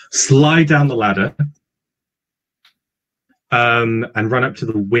right. Slide down the ladder and run up to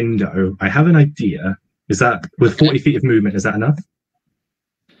the window. I have an idea. Is that, with 40 feet of movement, is that enough?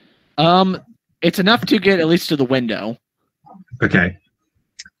 It's enough to get at least to the window. Okay.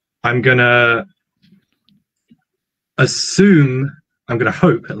 I'm going to assume, I'm going to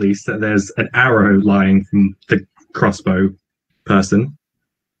hope at least, that there's an arrow lying from the crossbow person.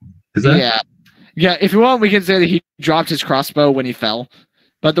 Is there? Yeah. Yeah, if you want, we can say that he dropped his crossbow when he fell,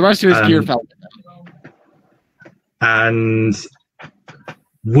 but the rest of his gear fell with him. And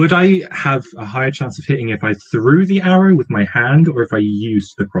would I have a higher chance of hitting if I threw the arrow with my hand or if I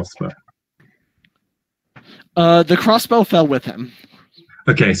used the crossbow? The crossbow fell with him.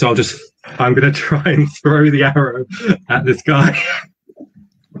 Okay, so I'm going to try and throw the arrow at this guy.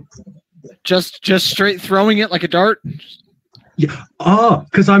 Just straight throwing it like a dart? Yeah. Oh,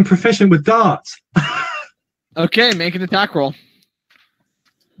 because I'm proficient with darts. Okay, make an attack roll.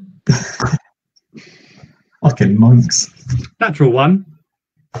 Fucking monks. Natural 1.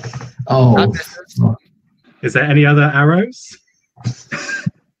 Oh. Is there any other arrows?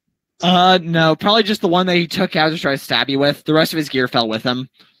 No, probably just the one that he took out to try to stab you with. The rest of his gear fell with him.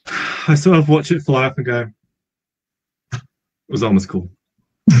 I sort of watch it fly up and go, it was almost cool.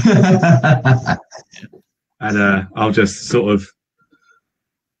 And I'll just sort of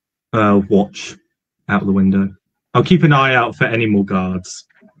watch out the window. I'll keep an eye out for any more guards.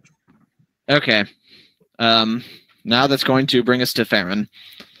 Okay. Now that's going to bring us to Farren.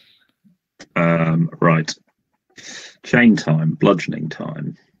 Right. Chain time, bludgeoning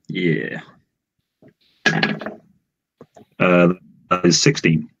time. Yeah. That is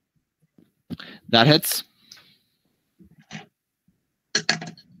 16. That hits.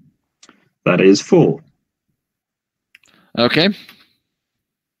 That is 4. Okay.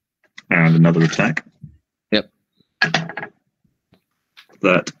 And another attack. Yep.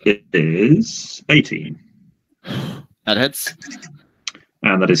 That is 18. That hits.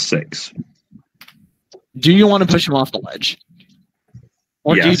 And that is 6. Do you want to push him off the ledge?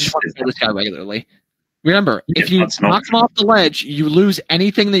 Or do you Yes. just want to kill this guy regularly? Remember, if Yeah, you that's not- knock him off the ledge, you lose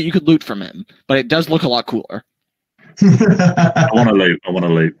anything that you could loot from him. But it does look a lot cooler. I want to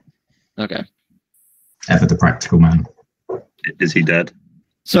loot. Okay. Ever the practical man. Is he dead?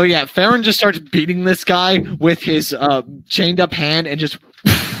 So yeah, Farren just starts beating this guy with his chained up hand and just.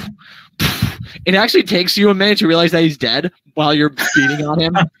 It actually takes you a minute to realize that he's dead while you're beating on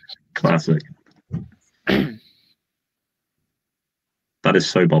him. Classic. That is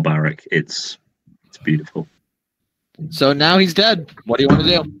so barbaric. It's beautiful. So now he's dead. What do you want to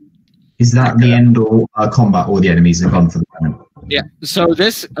do? Is that the end of combat? All the enemies are gone for the moment. Yeah. So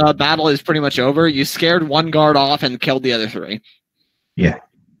this battle is pretty much over. You scared one guard off and killed the other 3. Yeah.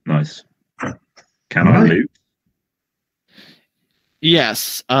 Nice. Can I loot?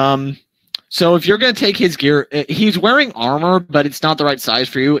 Yes. So if you're going to take his gear, he's wearing armor, but it's not the right size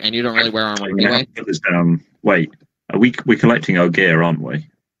for you, and you don't really wear armor anyway. Put this down. Wait, we're collecting our gear, aren't we?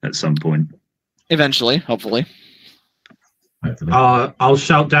 At some point. Eventually, hopefully. I'll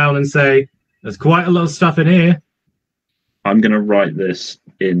shout down and say, "There's quite a lot of stuff in here." I'm going to write this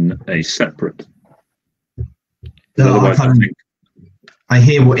in a separate. No, I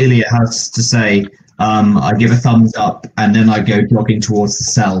hear what Illia has to say. I give a thumbs up, and then I go jogging towards the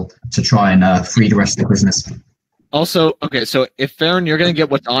cell to try and free the rest of the prisoners. Also, okay, so if Farren, you're going to get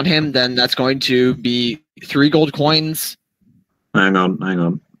what's on him, then that's going to be 3 gold coins. Hang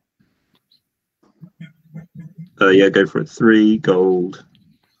on. Yeah, go for it. 3 gold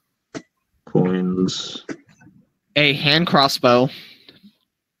coins. A hand crossbow.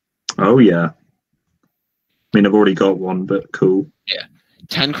 Oh, yeah. I mean, I've already got one, but cool. Yeah.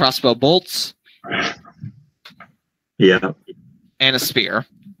 10 crossbow bolts. Yeah. And a spear.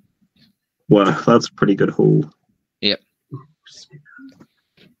 Well, that's a pretty good haul. Yep.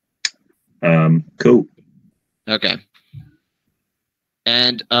 Cool. Okay.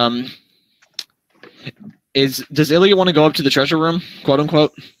 And does Illia want to go up to the treasure room, quote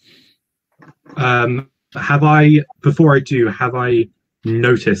unquote? Have I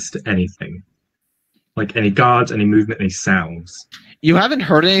noticed anything? Like any guards, any movement, any sounds? You haven't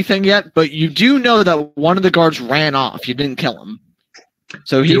heard anything yet, but you do know that one of the guards ran off. You didn't kill him.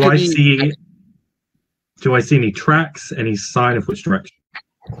 So he Do I see any tracks, any sign of which direction?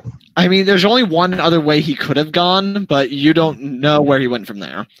 I mean, there's only one other way he could have gone, but you don't know where he went from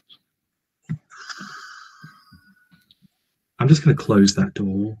there. I'm just going to close that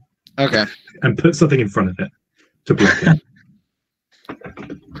door. Okay. And put something in front of it to block it.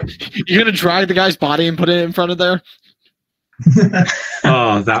 You're going to drag the guy's body and put it in front of there?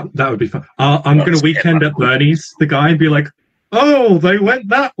 Oh, that would be fun. I'm going to weekend at Bernie's the guy and be like, "Oh, they went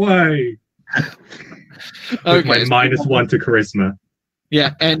that way." With my -1 to charisma.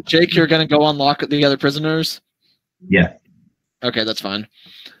 Yeah, and Jake, you're going to go unlock the other prisoners? Yeah. Okay, that's fine.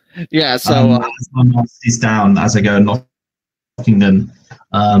 Yeah, so... is down as I go knocking them.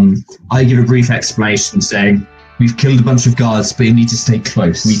 I give a brief explanation saying, "We've killed a bunch of guards, but you need to stay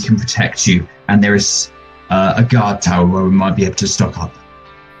close. We can protect you. And there is a guard tower where we might be able to stock up."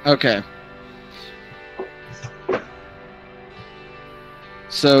 Okay.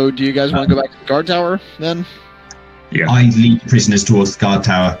 So, do you guys want to go back to the guard tower, then? Yeah. I lead the prisoners towards the guard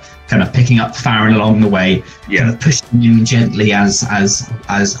tower, kind of picking up Farren along the way, kind of pushing him gently as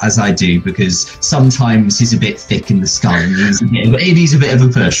I do, because sometimes he's a bit thick in the skull and he needs a bit of a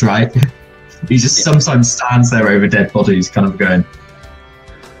push, right? He just sometimes stands there over dead bodies, kind of going.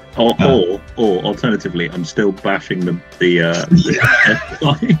 Or alternatively, I'm still bashing the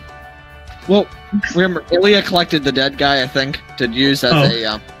Well, remember, Illia collected the dead guy, I think, to use as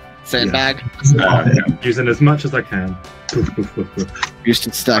a sandbag. Using as much as I can. Used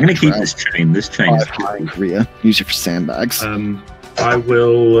to stuck. I'm going to keep this chain. This chain is Rhea. Use it for sandbags. I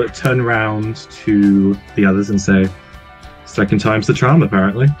will turn around to the others and say, "Second time's the charm,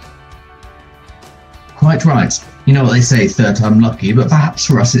 apparently." Quite right. You know what they say, third time lucky, but perhaps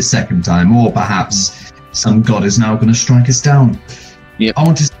for us it's second time, or perhaps some god is now going to strike us down. Yep. I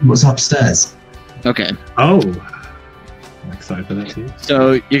want to see what's upstairs. Okay. Oh. I'm excited for that too.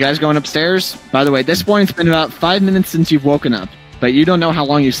 So, you guys going upstairs? By the way, at this point, it's been about 5 minutes since you've woken up, but you don't know how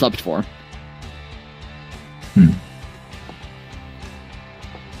long you slept for.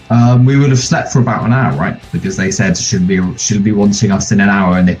 We would have slept for about an hour, right? Because they said should be wanting us in an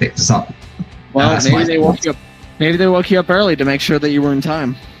hour, and they picked us up. Well, maybe they woke you up. Maybe they woke you up early to make sure that you were in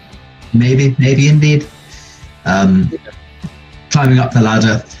time. Maybe indeed. Climbing up the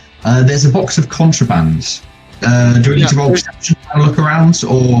ladder, there's a box of contraband. Do we need to roll perception and look around,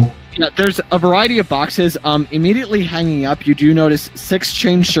 or? Yeah, there's a variety of boxes. Immediately hanging up, you do notice 6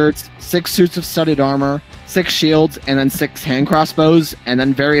 chain shirts, 6 suits of studded armor, 6 shields, and then 6 hand crossbows, and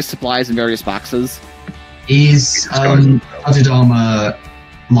then various supplies in various boxes. Is studded armor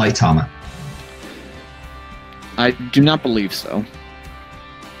light armor? I do not believe so.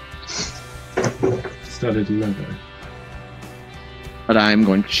 Studded leather. but I'm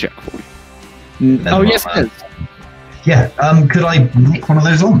going to check for you. Oh, yes, it is. Yeah. Could I nick one of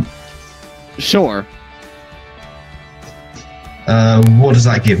those on? Sure. What does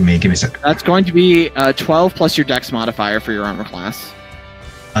that give me? Give me a sec. That's going to be 12 plus your dex modifier for your armor class.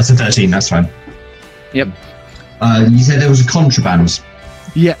 That's a 13. That's fine. Yep. You said there was a contraband.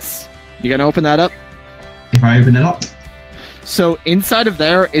 Yes. You gonna open that up? If I open it up. So inside of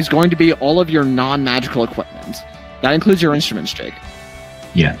there is going to be all of your non-magical equipment. That includes your instruments, Jake.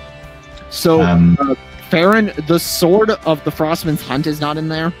 Yeah. So, Farren, the sword of the Frostman's Hunt is not in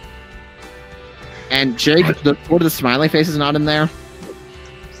there. And Jake, the sword of the Smiley Face is not in there.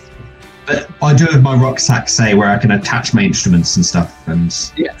 But I do have my rucksack, say, where I can attach my instruments and stuff. And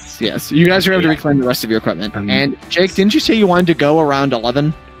Yes. You guys are able to reclaim the rest of your equipment. And Jake, didn't you say you wanted to go around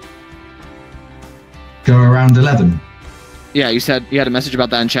 11? Go around 11? Yeah, you said you had a message about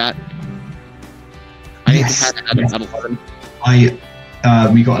that in chat. I need to have it at 11.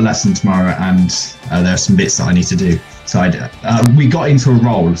 We got a lesson tomorrow, and there are some bits that I need to do. So we got into a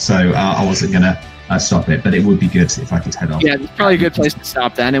roll, so I wasn't going to stop it, but it would be good if I could head off. Yeah, it's probably a good place to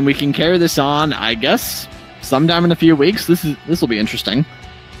stop then, and we can carry this on, I guess, sometime in a few weeks. This will be interesting.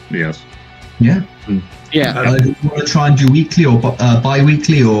 Yes. Yeah? Yeah. Do you want to try and do weekly or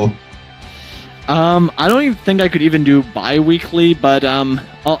bi-weekly, or...? I don't even think I could even do bi-weekly, but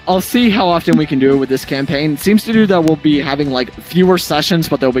I'll see how often we can do it with this campaign. It seems to do that we'll be having like fewer sessions,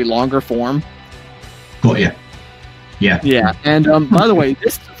 but they'll be longer form. Got ya. Yeah. Yeah, and by the way,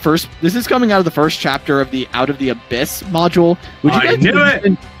 this is coming out of the first chapter of the Out of the Abyss module.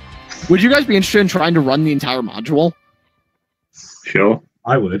 Would you guys be interested in trying to run the entire module? Sure.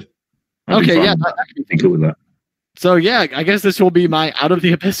 I would. Okay, yeah. I can think with that. So yeah, I guess this will be my Out of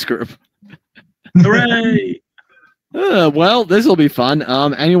the Abyss group. Hooray! Well, this will be fun.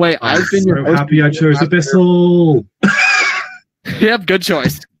 Anyway, I've been your host. Happy I chose Abyssal. Yep, good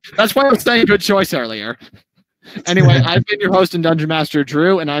choice. That's why I was saying good choice earlier. Anyway, I've been your host and Dungeon Master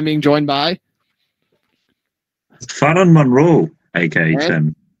Drew, and I'm being joined by Farren Monroe, aka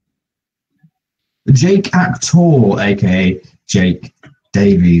Tim. Jake Actor, aka Jake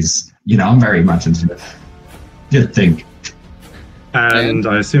Davies. You know, I'm very imaginative. Good think. And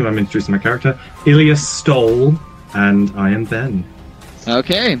I assume I'm introducing my character. Illia Stoll, and I am Ben.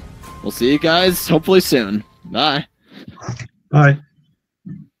 Okay. We'll see you guys hopefully soon. Bye. Bye.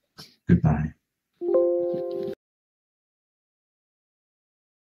 Goodbye.